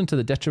 often to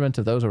the detriment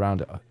of those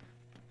around it.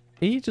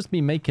 He just be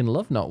making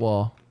love, not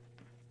war.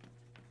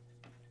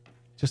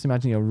 Just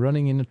imagine you're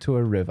running into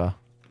a river.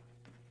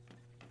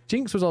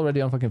 Jinx was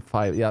already on fucking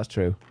fire. Yeah, that's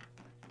true.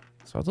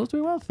 Swezzle's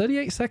doing well.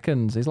 38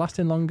 seconds. He's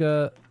lasting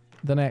longer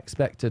than I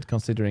expected,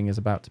 considering he's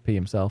about to pee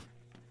himself.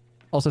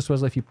 Also,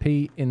 Swezzle, if you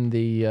pee in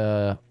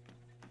the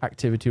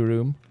activity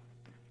room,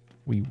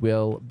 we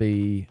will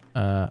be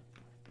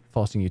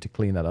forcing you to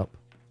clean that up.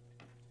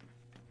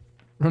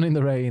 Running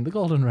the rain, the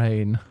golden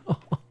rain.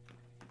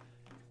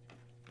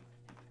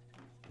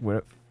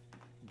 We're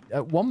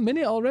at 1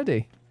 minute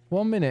already.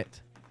 1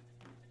 minute.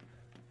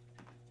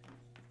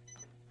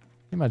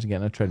 Imagine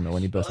getting a treadmill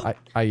when you bust.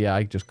 Yeah,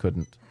 I just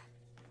couldn't.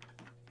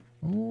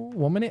 Ooh,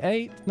 1 minute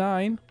 8,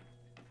 9.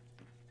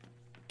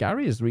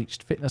 Gary has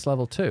reached fitness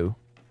level 2.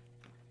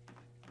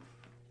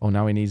 Oh,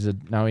 now he needs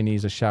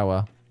a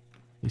shower.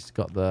 He's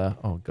got the...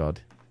 Oh, God.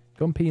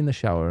 Go and pee in the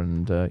shower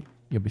and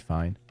you'll be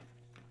fine.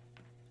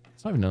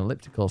 It's not even an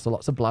elliptical, so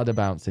lots of bladder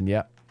bouncing.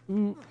 Yeah.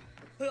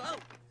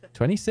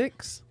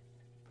 26?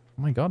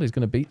 Oh, my God. He's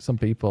going to beat some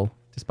people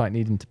despite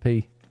needing to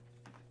pee.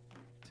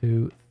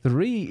 2,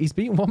 3. He's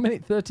beaten 1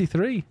 minute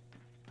 33.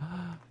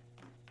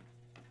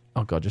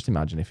 Oh, God. Just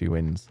imagine if he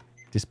wins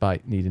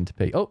despite needing to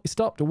pee. Oh, he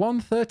stopped.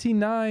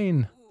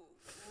 139.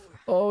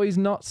 Oh, he's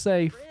not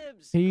safe.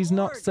 He's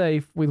not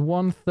safe with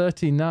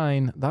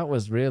 139. That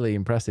was really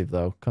impressive,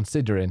 though,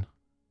 considering.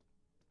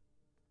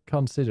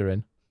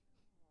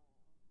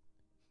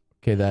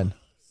 Okay, then.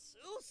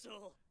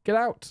 Get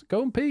out.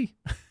 Go and pee.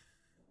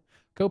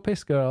 Go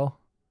piss, girl.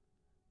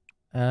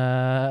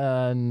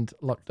 And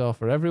locked door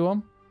for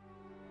everyone.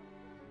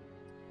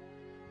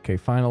 Okay,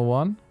 final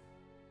one.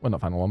 Well,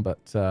 not final one,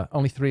 but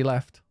only 3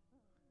 left.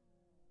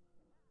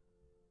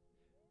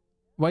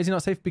 Why is he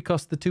not safe?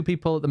 Because the 2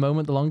 people at the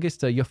moment, the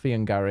longest, are Yuffie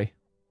and Gary.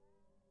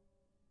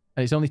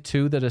 And it's only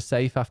 2 that are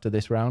safe after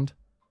this round.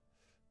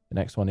 The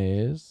next one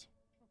is...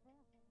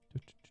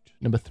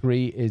 Number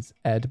 3 is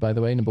Ed, by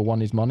the way. Number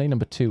 1 is Moni.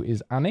 Number 2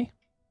 is Annie.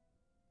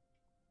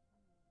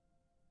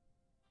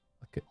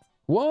 Look at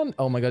 1.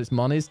 Oh my God, it's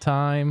Moni's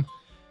time.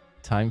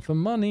 Time for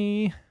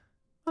money.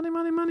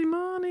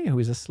 Money. Who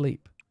is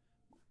asleep?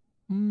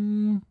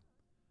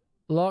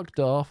 Locked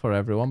door for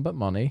everyone but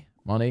Moni.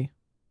 Moni,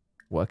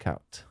 work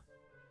out.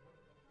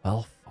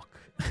 Well,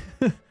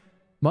 fuck.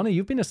 Moni,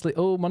 you've been asleep.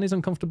 Oh, Moni's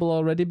uncomfortable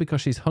already because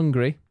she's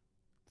hungry.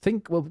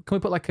 Well, can we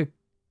put like a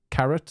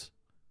carrot?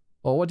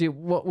 Or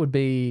what would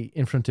be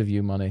in front of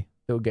you, Moni,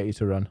 that would get you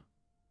to run?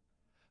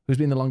 Who's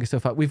been the longest so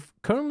far? We've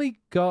currently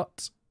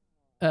got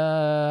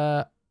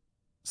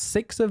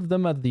 6 of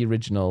them are the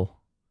original.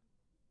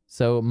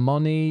 So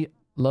Moni,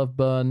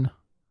 Loveburn,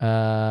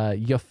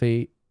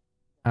 Yuffie,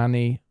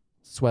 Annie,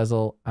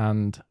 Swezzle,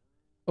 and...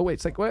 Oh,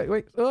 wait,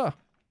 wait. Oh,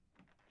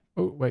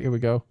 wait, here we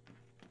go.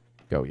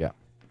 Go, yeah.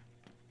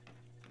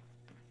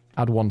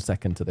 Add 1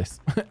 second to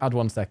this. Add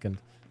 1 second.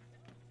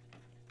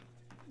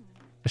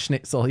 A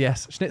schnitzel,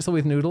 yes. Schnitzel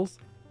with noodles.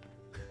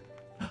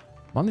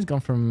 Moni's gone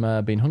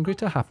from being hungry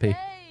to happy.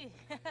 Hey,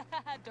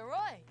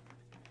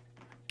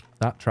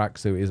 That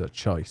tracksuit is a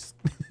choice.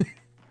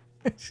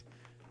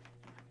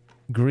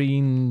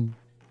 Green.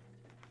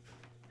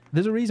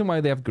 There's a reason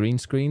why they have green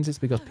screens. It's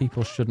because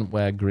people shouldn't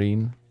wear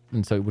green,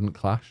 and so it wouldn't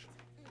clash.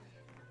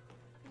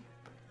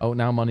 Oh,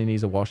 now Moni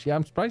needs a wash. Yeah,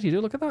 I'm surprised you do.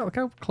 Look at that. Look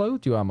how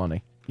clothed you are,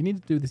 Moni. You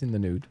need to do this in the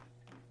nude.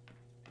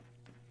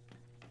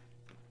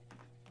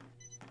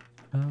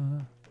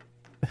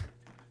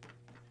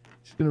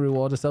 She's going to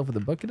reward herself with a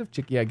bucket of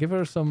chicken. Yeah, give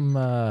her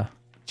some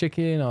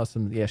chicken or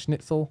some,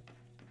 schnitzel.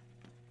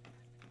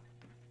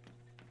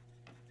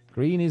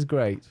 Green is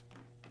great.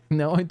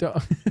 No, I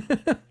don't.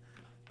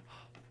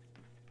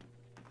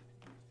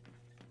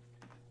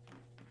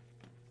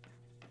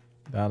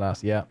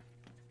 Badass, yeah.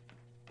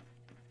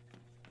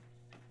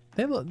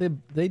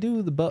 They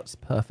do the butts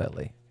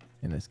perfectly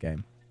in this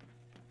game.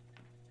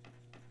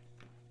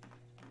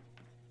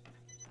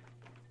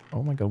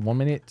 Oh my god, 1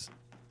 minute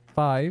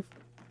 5.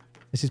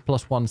 This is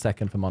plus 1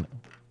 second for Money.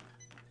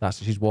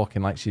 She's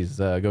walking like she's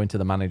going to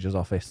the manager's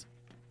office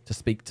to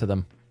speak to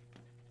them.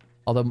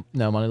 Although,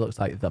 no, Money looks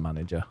like the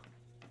manager.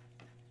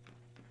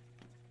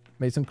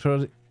 Made some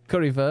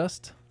curry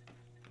first.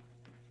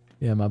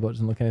 Yeah, my butt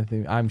doesn't look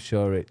anything. I'm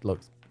sure it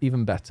looks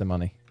even better,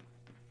 Money.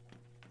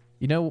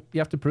 You know, you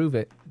have to prove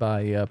it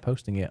by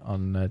posting it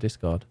on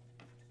Discord.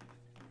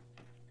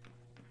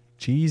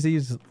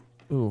 Cheesies.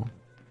 Ooh.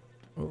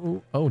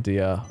 Ooh. Oh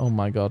dear. Oh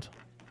my god.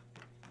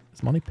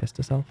 Has Money pissed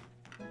herself?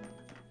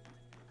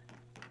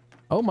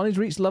 Oh, Money's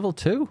reached level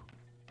 2.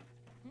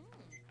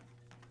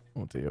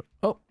 Oh dear.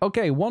 Oh,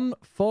 okay.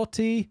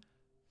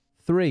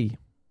 143.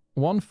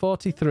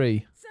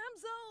 143.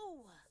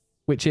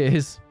 Which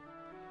is...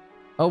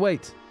 Oh,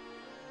 wait.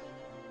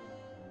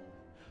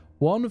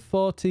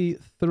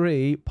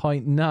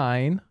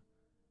 143.9.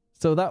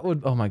 So that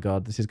would... Oh my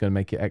god, this is going to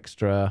make it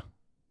extra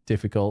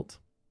difficult.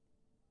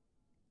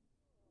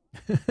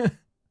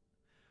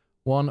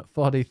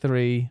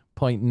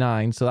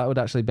 143.9. So that would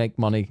actually make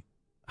Money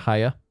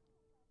higher.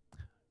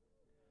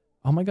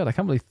 Oh my god, I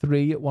can't believe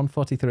 3 at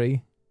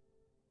 143.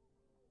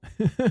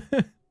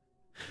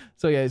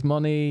 So yeah, it's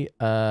Money,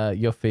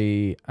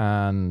 Yuffie,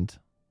 and...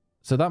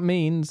 So that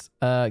means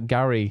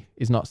Gary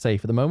is not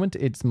safe. At the moment,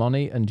 it's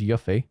Money and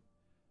Yuffie.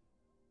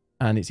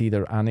 And it's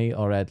either Annie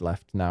or Ed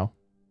left now.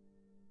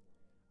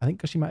 I think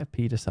because she might have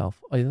peed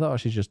herself. I thought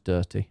she's just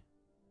dirty.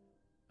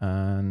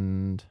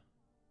 And...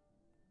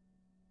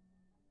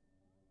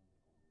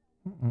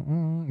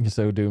 You're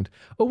so doomed.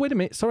 Oh, wait a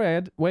minute. Sorry, I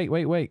had... Wait.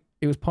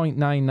 It was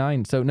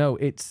 0.99. So no,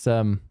 it's...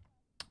 Oh,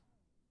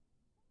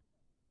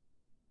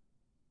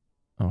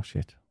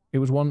 shit. It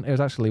was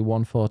actually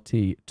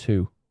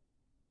 142.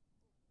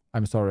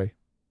 I'm sorry.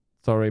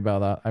 Sorry about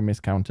that. I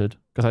miscounted.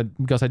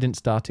 Because I didn't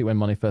start it when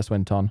Money first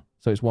went on.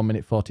 So it's 1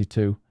 minute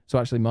 42. So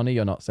actually, Money,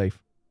 you're not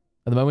safe.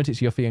 At the moment,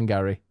 it's Yuffie and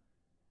Gary.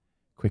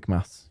 Quick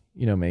maths.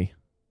 You know me.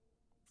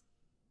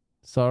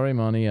 Sorry,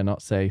 Money, you're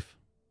not safe.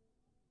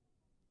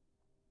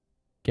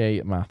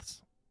 Gay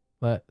maths.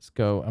 Let's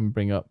go and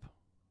bring up...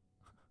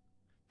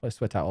 Let's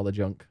sweat out all the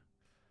junk.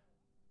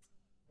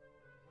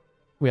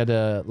 We had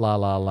a La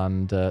La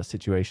Land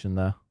situation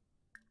there.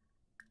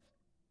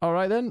 All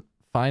right, then.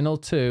 Final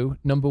 2.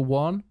 Number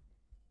 1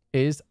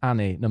 is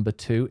Annie. Number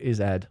 2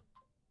 is Ed.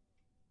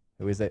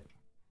 Who is it?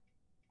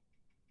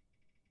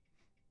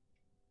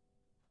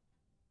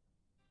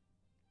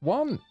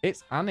 1.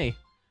 It's Annie.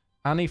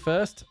 Annie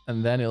first,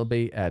 and then it'll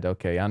be Ed.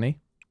 Okay, Annie.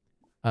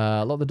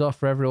 Lock the door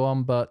for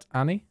everyone but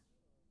Annie.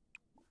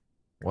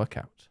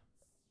 Workout.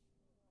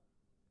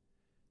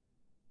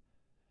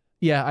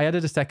 Yeah, I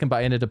added a second, but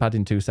I ended up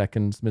adding 2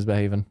 seconds,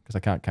 misbehaving, because I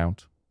can't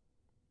count.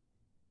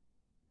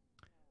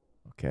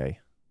 Okay.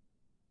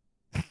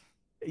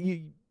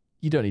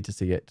 You don't need to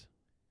see it.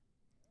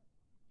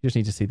 You just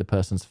need to see the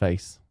person's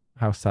face.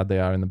 How sad they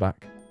are in the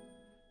back.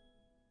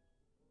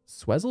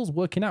 Swezzle's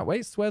working out.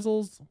 Wait,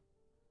 Swezzle's...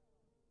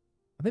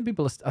 I think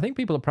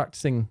people are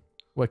practicing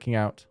working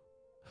out.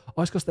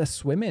 Oh, it's because they're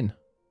swimming.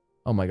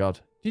 Oh my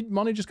god. Did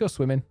Money just go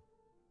swimming?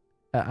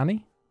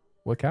 Annie?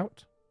 Work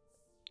out?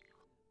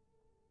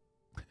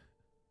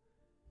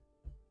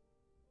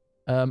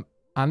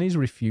 Annie's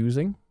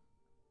refusing.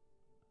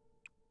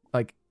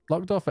 Like,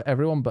 locked door for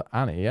everyone but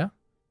Annie, yeah?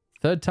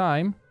 3rd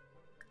time.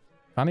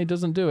 If Annie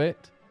doesn't do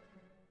it.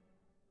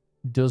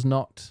 Does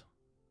not,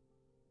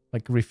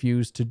 like,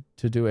 refuse to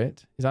do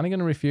it. Is Annie going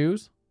to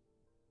refuse?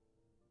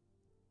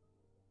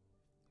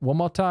 1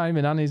 more time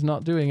and Annie's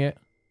not doing it.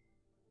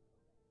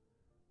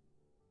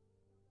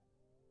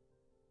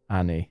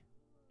 Annie.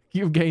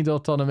 You've gained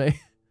autonomy.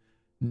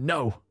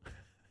 No.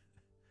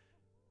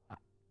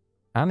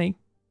 Annie,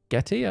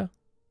 get here.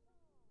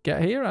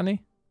 Get here,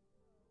 Annie.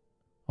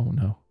 Oh,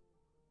 no.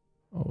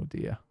 Oh,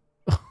 dear.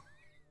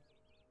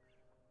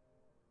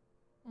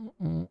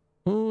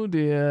 Oh,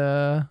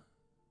 dear.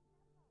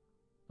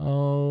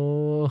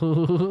 Oh.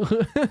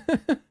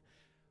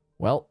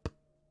 Welp.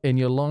 In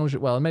your lingerie.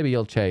 Well, maybe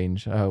you'll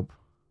change, I hope.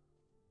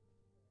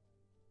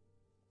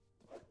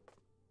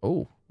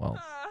 Oh, well.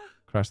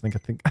 Christ, I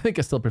think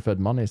I still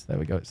preferred Money's. There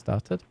we go, it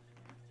started.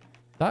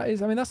 That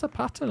is, I mean, that's a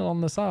pattern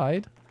on the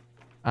side.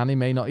 Annie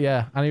may not,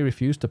 yeah, Annie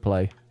refused to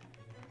play.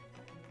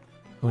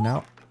 Oh,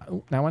 now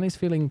Annie's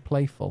feeling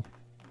playful.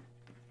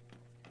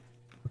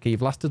 Okay,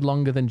 you've lasted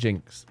longer than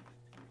Jinx.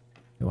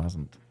 Who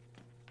hasn't?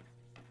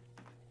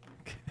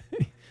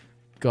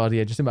 God,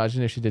 yeah, just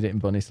imagine if she did it in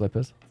bunny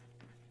slippers.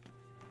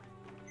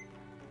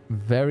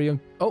 Very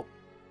oh,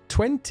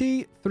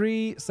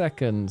 23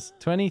 seconds.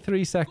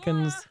 23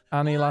 seconds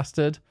Annie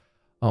lasted.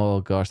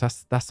 Oh gosh,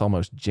 that's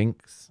almost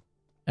Jinx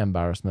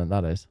embarrassment,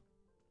 that is.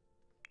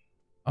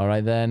 All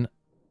right then.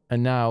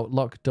 And now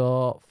lock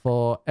door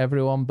for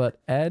everyone but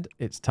Ed.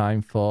 It's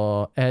time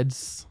for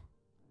Ed's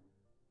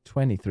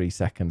 23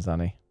 seconds,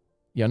 Annie.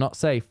 You're not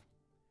safe.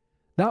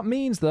 That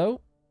means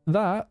though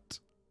that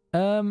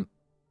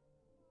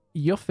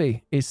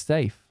Yuffie is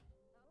safe.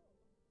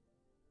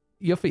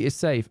 Yuffie is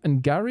safe.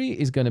 And Gary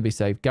is going to be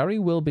safe. Gary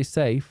will be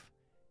safe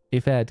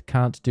if Ed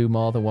can't do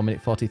more than 1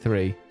 minute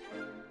 43.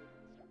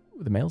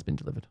 the mail's been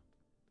delivered.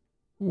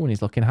 Ooh, and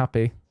he's looking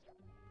happy.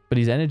 But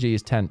his energy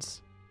is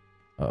tense.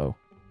 Uh-oh.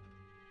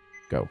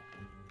 Go.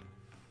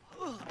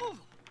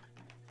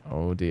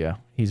 Oh dear.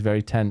 He's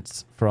very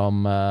tense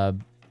from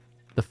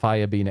the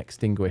fire being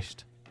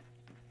extinguished.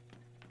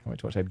 Can't wait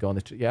to watch Ed go on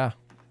the... Yeah.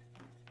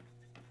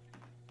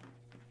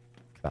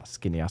 Look at that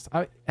skinny ass.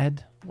 Oh,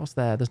 Ed, what's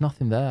there? There's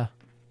nothing there.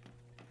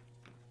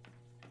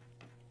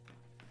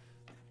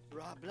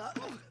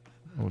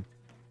 Oh,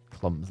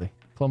 clumsy.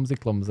 Clumsy,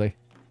 clumsy.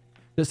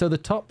 So the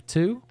top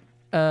two...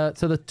 so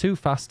the two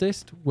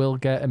fastest will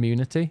get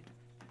immunity.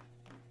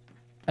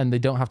 And they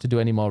don't have to do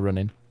any more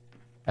running.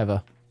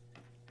 Ever.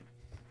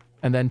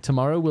 And then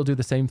tomorrow we'll do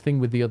the same thing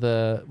with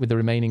the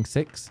remaining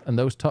 6. And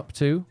those top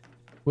 2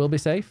 will be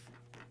safe.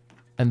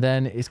 And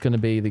then it's going to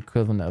be the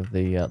equivalent of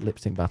the lip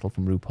sync battle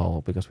from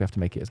RuPaul, because we have to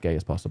make it as gay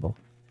as possible.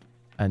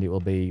 And it will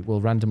be...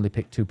 We'll randomly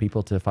pick 2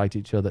 people to fight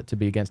each other, to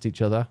be against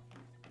each other.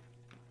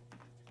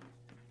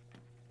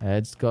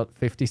 Ed's got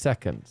 50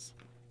 seconds.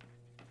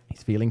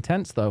 He's feeling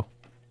tense, though.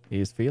 He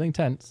is feeling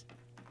tense.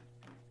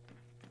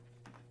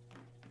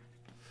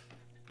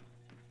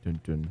 Dun,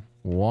 dun.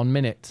 1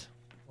 minute.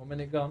 1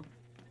 minute gone.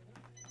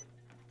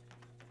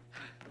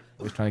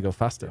 He's trying to go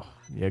faster.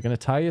 You're going to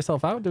tire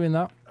yourself out doing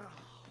that.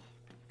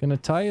 Going to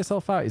tire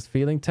yourself out. He's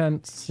feeling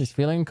tense. He's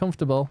feeling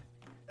uncomfortable.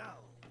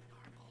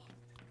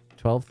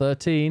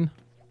 12:13.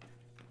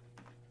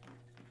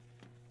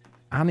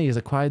 Annie has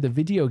acquired the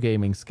video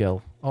gaming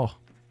skill. Oh,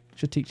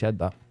 should teach Ed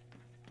that.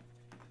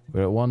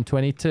 We're at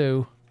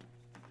 122.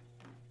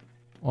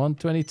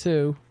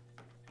 122.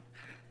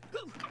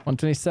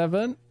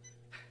 127.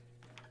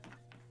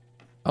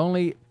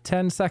 Only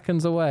 10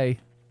 seconds away.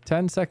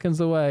 10 seconds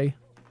away.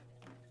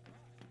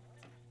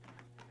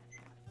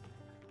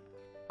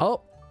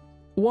 Oh,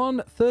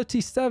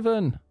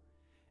 137.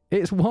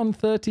 It's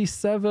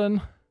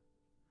 137.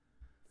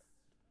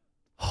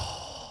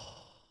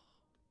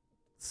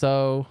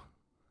 So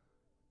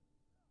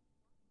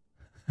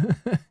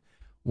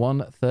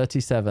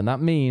 137.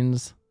 That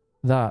means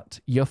that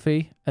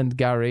Yuffie and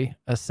Gary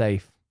are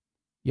safe.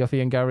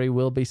 Yuffie and Gary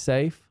will be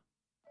safe.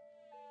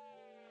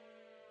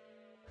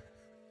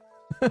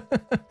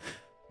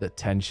 The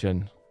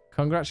tension.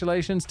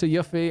 Congratulations to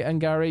Yuffie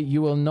and Gary.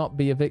 You will not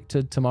be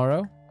evicted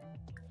tomorrow.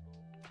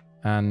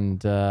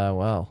 And,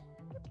 well,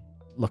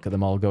 look at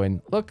them all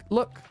going, look,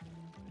 look.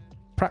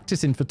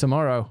 Practicing for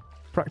tomorrow.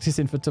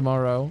 Practicing for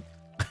tomorrow.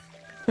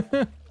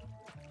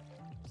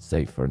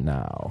 Safe for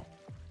now.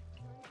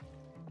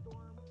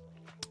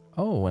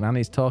 Oh, and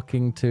Annie's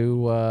talking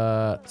to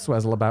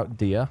Swezzle about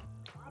Dia.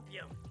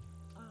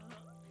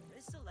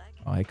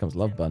 Oh, here comes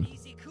Love Bun.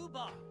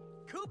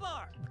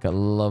 Look at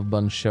Love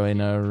Bun showing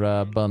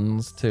her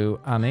buns to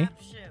Annie.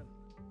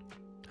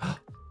 Oh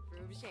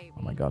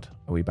my god.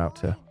 Are we about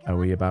to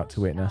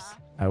witness?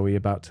 Are we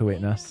about to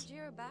witness?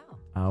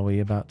 Are we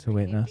about to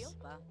witness?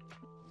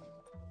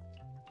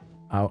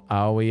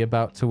 Are we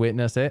about to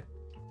witness it?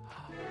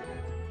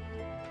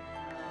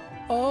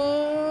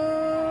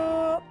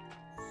 Oh,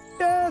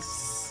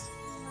 yes!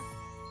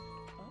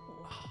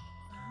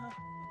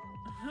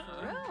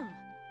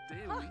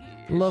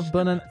 Love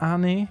Bun and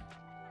Annie.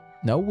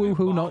 No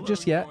woohoo, not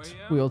just yet.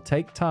 We'll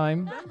take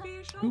time.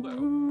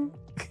 The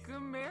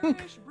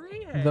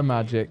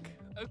magic.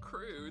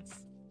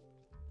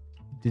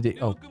 Did it?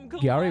 Oh,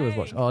 Gary was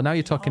watching. Oh, now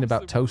you're talking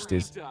about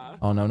toasties.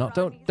 Oh no, not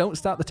don't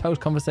start the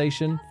toast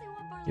conversation.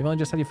 You've only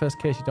just had your first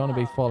kiss. You don't want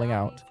to be falling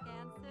out.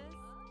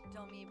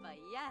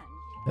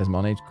 There's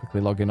Moni quickly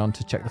logging on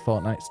to check the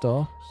Fortnite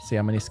store. See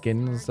how many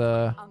skins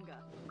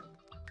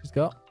she's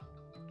got.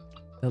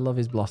 The love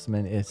is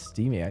blossoming is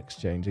Steamy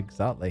Exchange.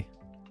 Exactly.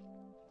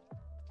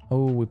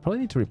 Oh, we probably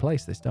need to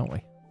replace this, don't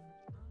we?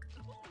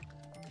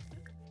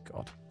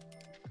 God.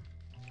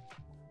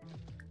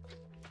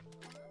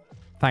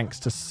 Thanks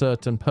to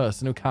certain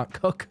person who can't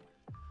cook.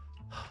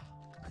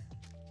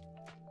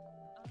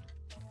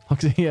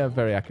 Yeah,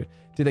 very accurate.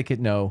 Did they kid?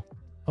 No.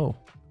 Oh.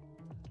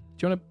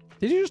 Do you want to...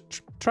 Did you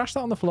just trash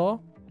that on the floor?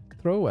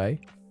 Throw away.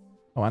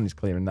 Oh, Andy's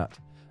clearing that.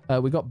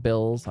 We got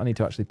bills. I need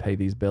to actually pay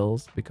these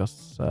bills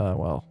because,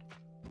 well...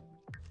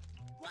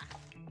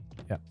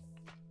 Yeah.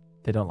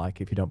 They don't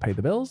like it if you don't pay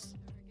the bills.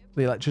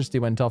 The electricity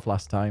went off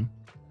last time.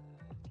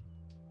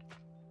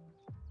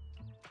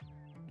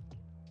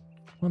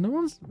 Well, no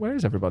one's... Where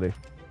is everybody?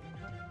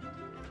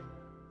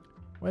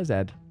 Where's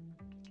Ed?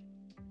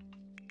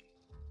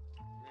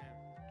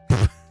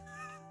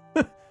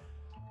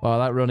 Wow,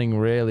 that running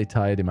really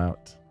tired him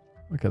out.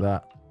 Look at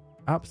that.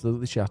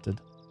 Absolutely shattered.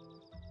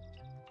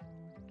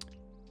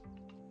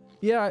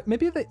 Yeah,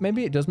 maybe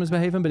it does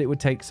misbehave him, but it would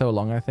take so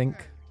long, I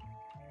think.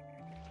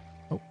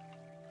 Oh.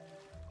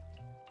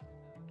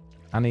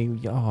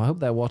 Annie, oh, I hope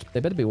they're they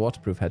better be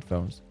waterproof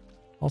headphones.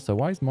 Also,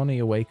 why is Moni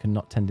awake and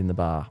not tending the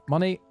bar?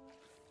 Moni!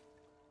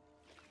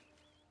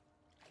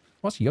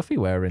 What's Yuffie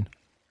wearing?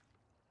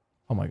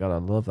 Oh my god, I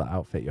love that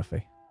outfit,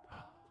 Yuffie.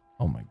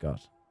 Oh my god.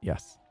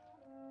 Yes.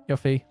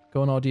 Yuffie,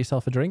 go and order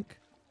yourself a drink.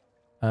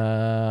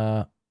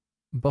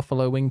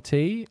 Buffalo wing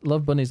tea.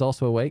 Love Bunny's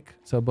also awake.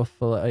 So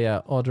buffalo,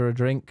 yeah, order a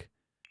drink.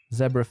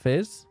 Zebra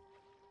fizz.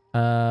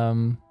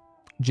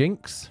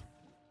 Jinx.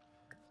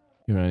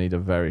 You're going to need a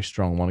very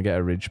strong one to get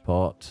a ridge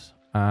port.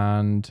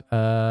 And,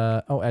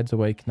 oh, Ed's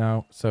awake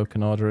now, so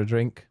can order a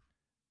drink.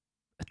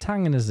 A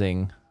tang and a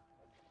zing.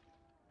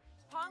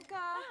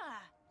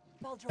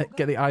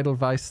 Get the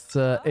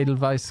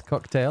Edelweiss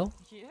cocktail.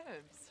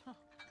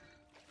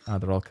 Ah,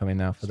 they're all coming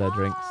now for their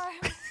drinks.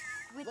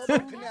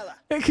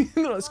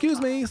 Excuse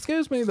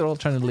me. They're all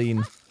trying to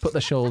lean, put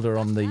their shoulder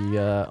on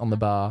the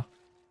bar.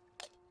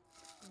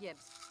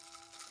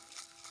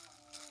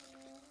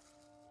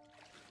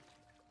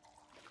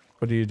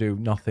 What do you do?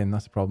 Nothing.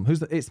 That's the problem.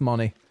 It's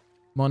Moni.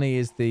 Moni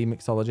is the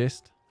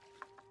mixologist.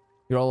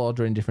 You're all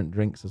ordering different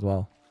drinks as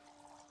well.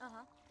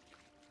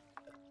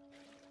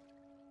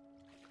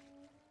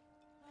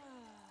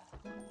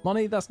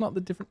 Moni, that's not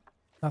the different...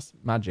 That's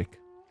magic.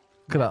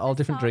 Look at that. All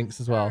different drinks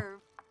as well.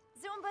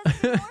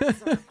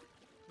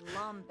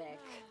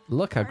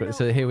 Look how great.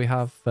 So here we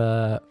have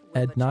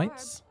Ed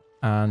Knights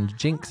and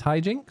Jinx. Hi,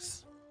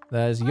 Jinx.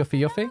 There's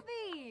Yuffie Yuffie.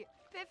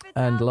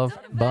 And Love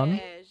Bun.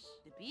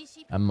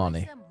 And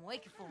Moni.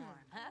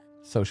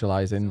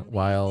 Socializing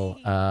while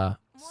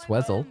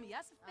Swezzle.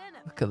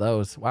 Look at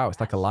those. Wow, it's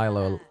like a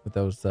Lilo with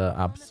those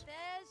abs.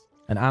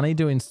 And Annie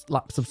doing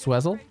laps of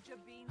Swezzle.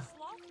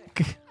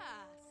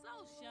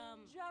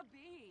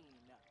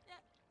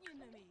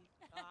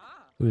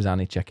 Who's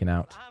Annie checking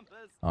out?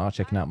 Oh,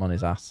 checking out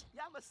Moni's ass.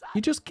 You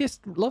just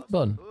kissed Love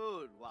Bun.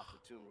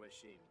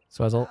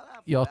 Swezzle,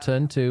 your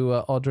turn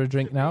to order a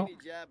drink now.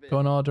 Go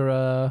and order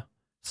a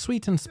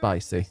sweet and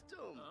spicy.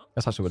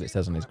 That's actually what it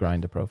says on his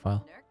grinder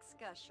profile.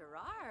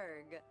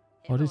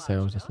 What did he say? I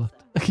was just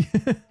looked.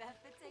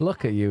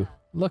 Look at you.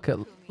 Look at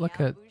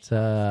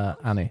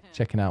Annie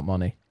checking out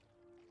Moni.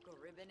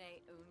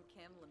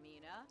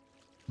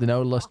 There's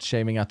no lust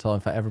shaming at all. In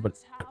fact, everybody...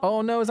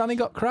 Oh no, has Annie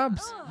got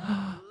crabs?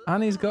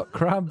 Annie's got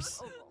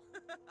crabs.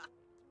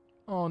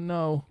 Oh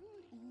no.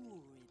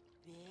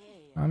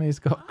 Annie's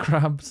got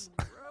crabs.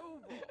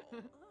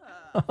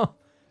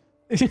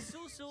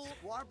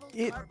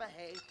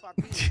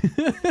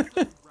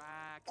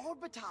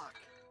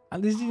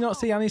 And did you not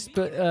see Annie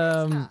spit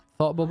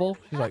thought bubble?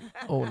 She's like,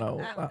 oh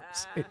no,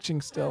 that's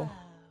itching still.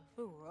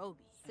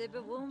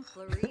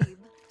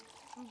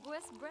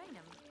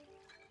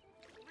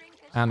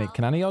 Annie,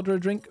 can Annie order a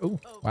drink? Oh,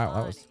 wow,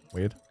 that was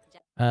weird.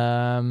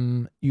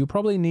 You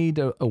probably need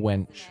a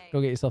wench.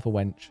 Go get yourself a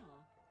wench.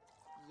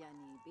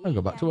 I'll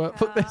go back to work.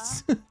 Fuck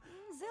this.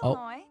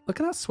 Oh, look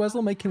at that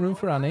Swezzle making room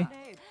for Annie.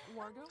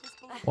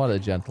 What a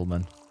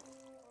gentleman.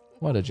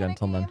 What a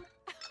gentleman.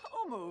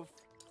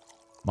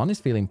 Moni's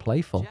feeling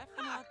playful.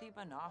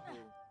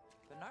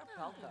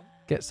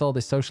 Gets all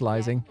this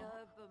socializing.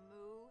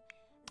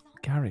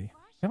 Gary.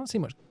 We haven't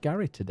seen much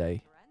Gary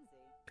today.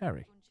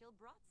 Gary.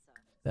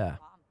 There.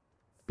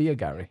 Be a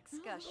Gary.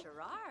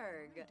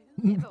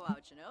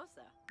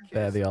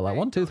 There they all are.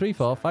 1, 2, 3,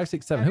 4, 5,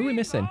 6, 7. Who are we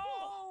missing?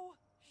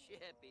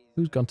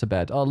 Who's gone to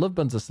bed? Oh, Love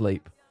Bun's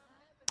asleep.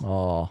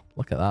 Oh,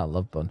 look at that,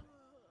 Love Bun.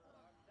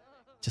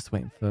 Just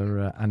waiting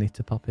for Annie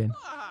to pop in.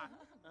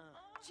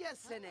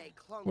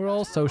 We're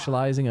all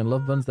socializing and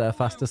Love Bun's there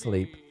fast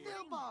asleep.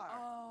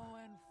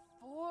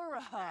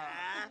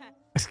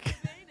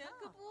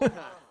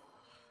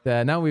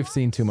 There, now we've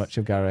seen too much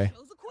of Gary.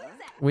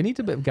 We need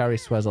a bit of Gary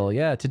Swezzle.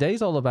 Yeah,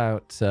 today's all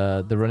about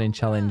the running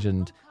challenge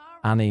and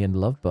Annie and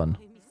Love Bun.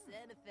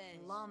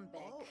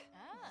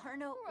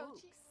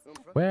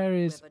 Where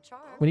is...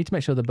 We need to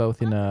make sure they're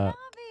both in a,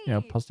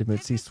 positive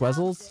mood. See,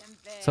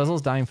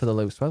 Swezzle's dying for the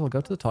loot. Swezzle,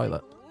 go to the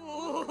toilet.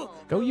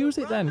 Go use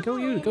it then. Go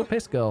use it. Go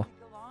piss, girl.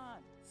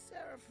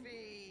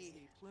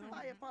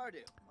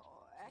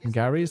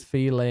 Gary's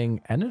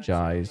feeling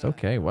energized.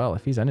 Okay, well,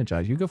 if he's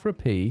energized, you go for a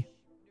pee.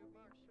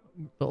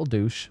 Little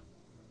douche.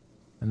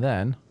 And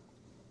then...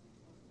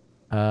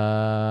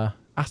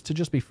 asked to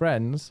just be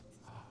friends.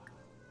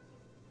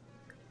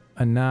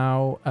 And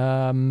now,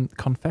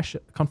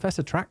 confess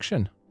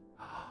attraction.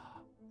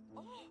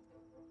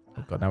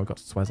 Oh god, now we've got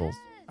Swezzle's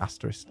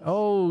asterisk.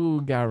 Oh,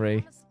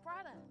 Gary.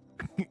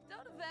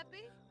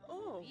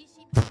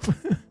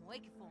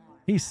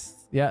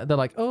 Yeah, they're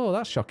like, oh,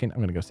 that's shocking. I'm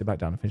going to go sit back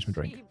down and finish my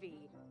drink.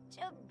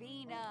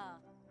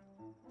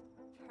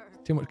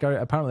 Too much Gary,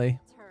 apparently.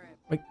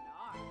 Wait.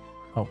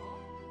 Oh.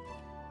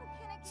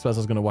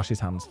 Swezzle's going to wash his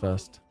hands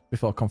first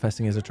before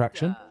confessing his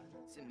attraction.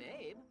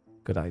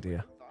 Good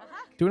idea.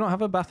 Do we not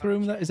have a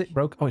bathroom there? Is it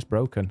broke? Oh, it's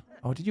broken.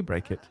 Oh, did you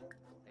break it?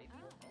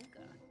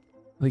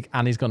 I think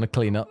Annie's going to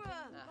clean up.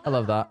 I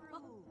love that.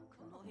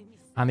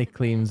 Annie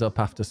cleans up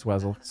after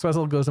Swezzle.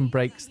 Swezzle goes and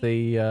breaks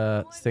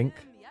the sink.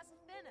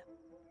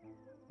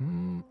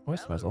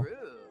 Where's Swezzle?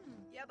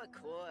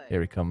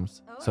 Here he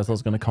comes.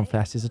 Swezzle's going to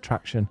confess his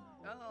attraction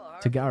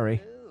to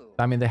Gary.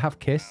 I mean, they have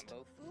kissed.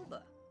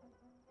 But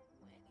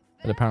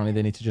apparently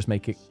they need to just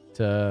make it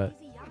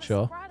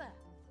sure.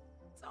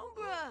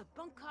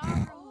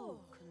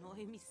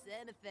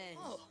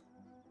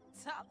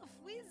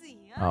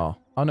 Oh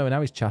no,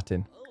 now he's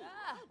chatting.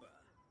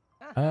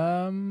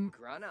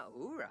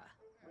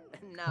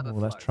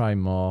 Let's try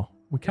more.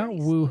 We can't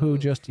woohoo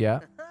just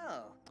yet.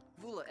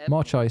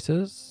 More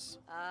choices.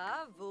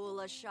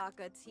 Fala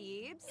Shaka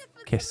Teebs.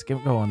 Kiss.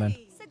 Go on then.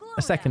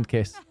 A second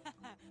kiss.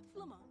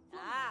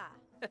 Ah.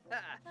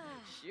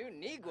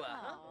 Shunigua,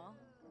 huh?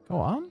 Go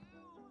on.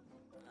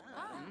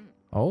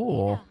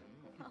 Oh.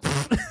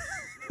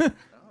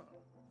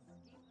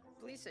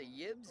 Lisa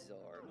Yibs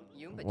or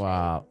Yumba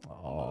Wow.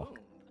 Oh.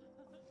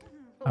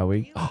 Are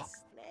we? Oh,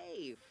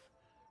 Slave.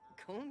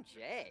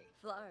 Kunjay.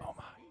 oh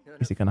my.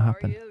 Is it going to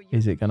happen?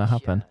 Is it going to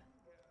happen?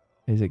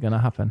 Is it going to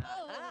happen?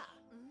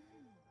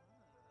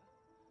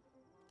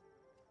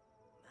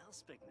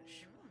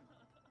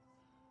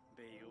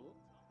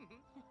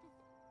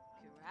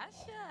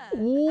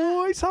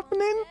 Oh, it's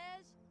happening.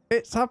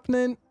 It's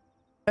happening.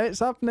 It's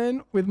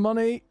happening with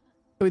money,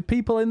 with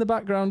people in the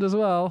background as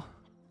well.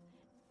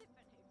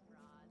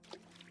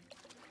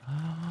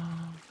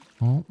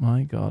 Oh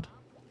my god.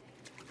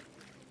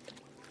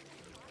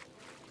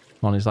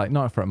 Money's like,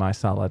 not for my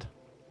salad.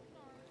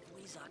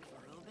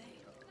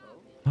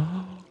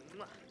 Oh.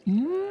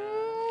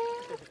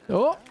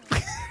 Oh.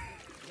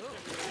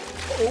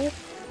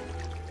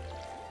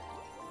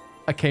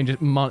 I came to...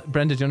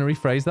 Brenda, do you want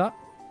to rephrase that?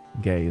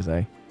 Gaze,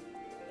 eh?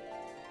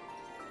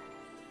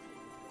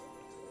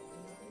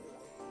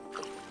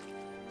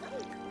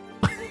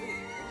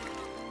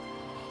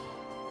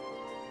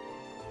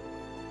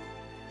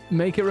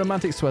 Make it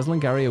romantic. Swezzle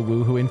and Gary are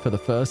woohooing for the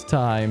first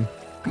time.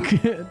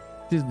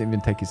 Doesn't even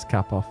take his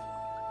cap off.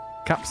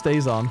 Cap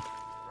stays on.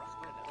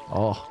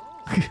 Oh.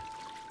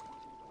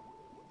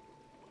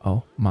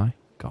 Oh my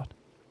god.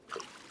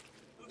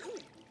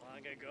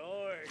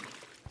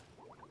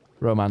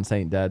 Romance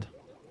ain't dead.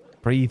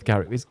 Breathe,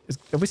 Gary.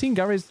 Have we seen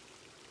Gary's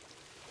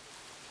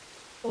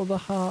other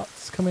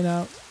hearts coming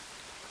out?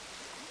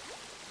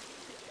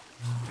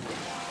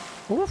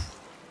 Oof.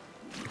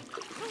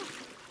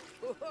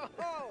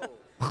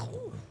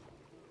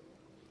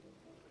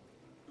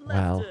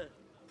 Well,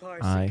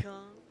 I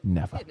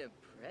never.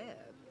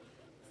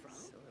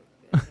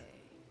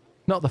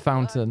 Not the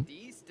fountain.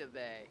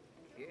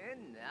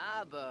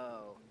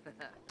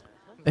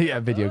 Yeah,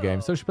 video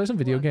games. So she plays some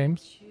video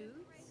games.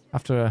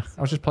 After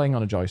I was just playing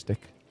on a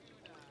joystick.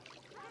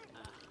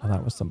 Oh,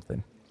 that was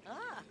something.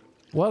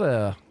 What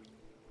an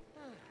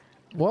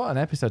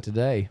episode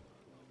today.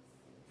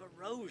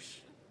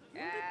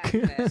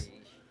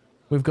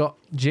 We've got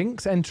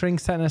Jinx entering,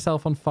 setting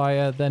herself on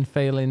fire, then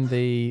failing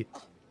the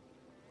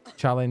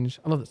challenge.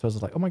 I love that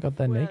Swezzle's like, oh my god,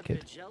 they're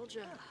naked.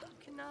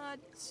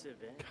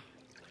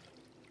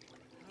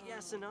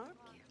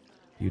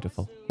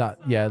 Beautiful. That,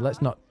 yeah,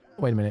 let's not...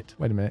 Wait a minute.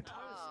 Wait a minute.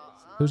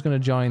 Who's going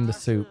to join the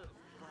soup?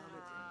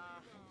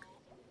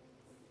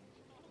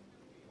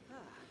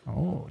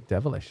 Oh,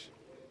 devilish.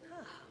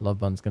 Love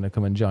Bun's going to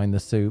come and join the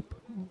soup.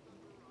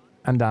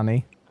 And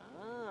Danny.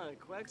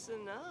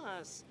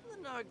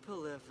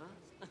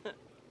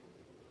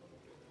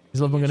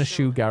 Is Love Bun going to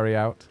shoo Gary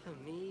out?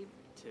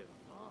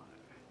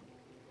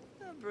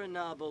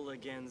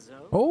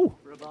 Oh!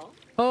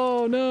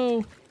 Oh,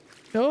 no!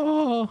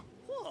 Oh!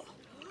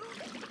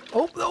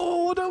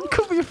 Oh, don't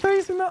cover your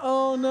face in that!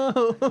 Oh, no!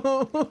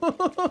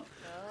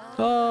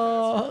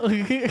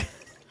 Oh!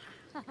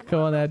 Come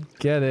on, Ed,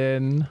 get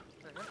in.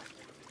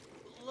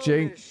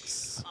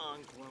 Jinx.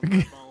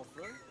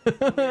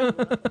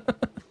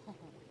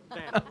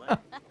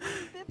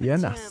 You're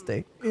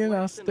nasty. You're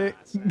nasty.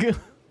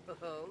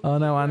 Oh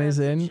no, Annie's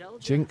in.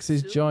 Jinx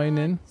is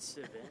joining.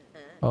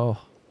 Oh.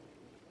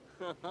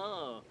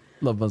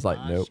 Love Bun's like,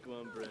 nope.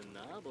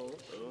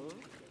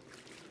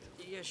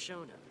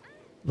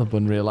 Love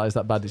Bun realised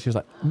that bad. She was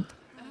like,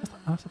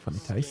 that's a funny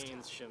taste.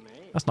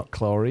 That's not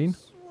chlorine.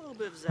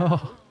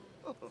 Oh.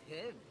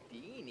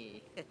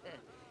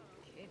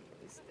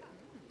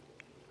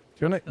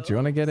 Do you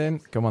wanna get in?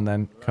 Come on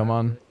then. Come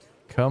on.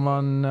 Come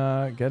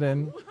on, get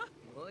in.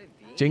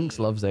 Jinx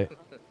loves it.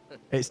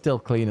 It's still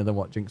cleaner than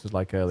what Jinx was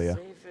like earlier.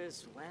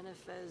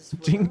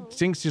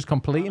 Jinx just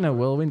completing her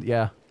whirlwind.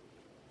 Yeah.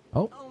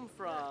 Oh.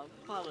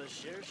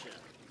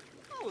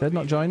 They're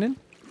not joining?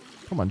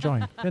 Come on,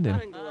 join. Get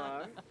in.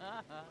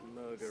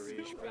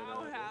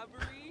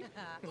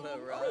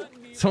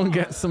 Someone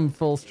get some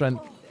full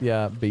strength.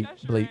 Yeah, bleach.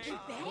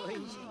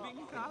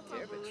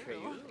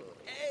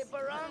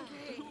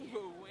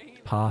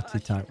 Party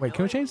time. Wait,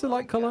 can we change the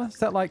light color?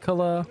 Set light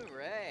color.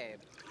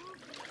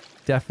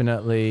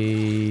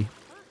 Definitely.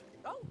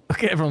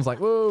 Okay, everyone's like,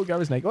 whoa,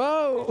 Gary's naked.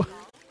 Whoa!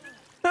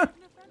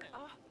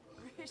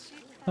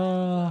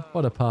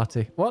 What a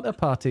party. What a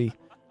party.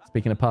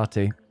 Speaking of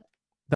party,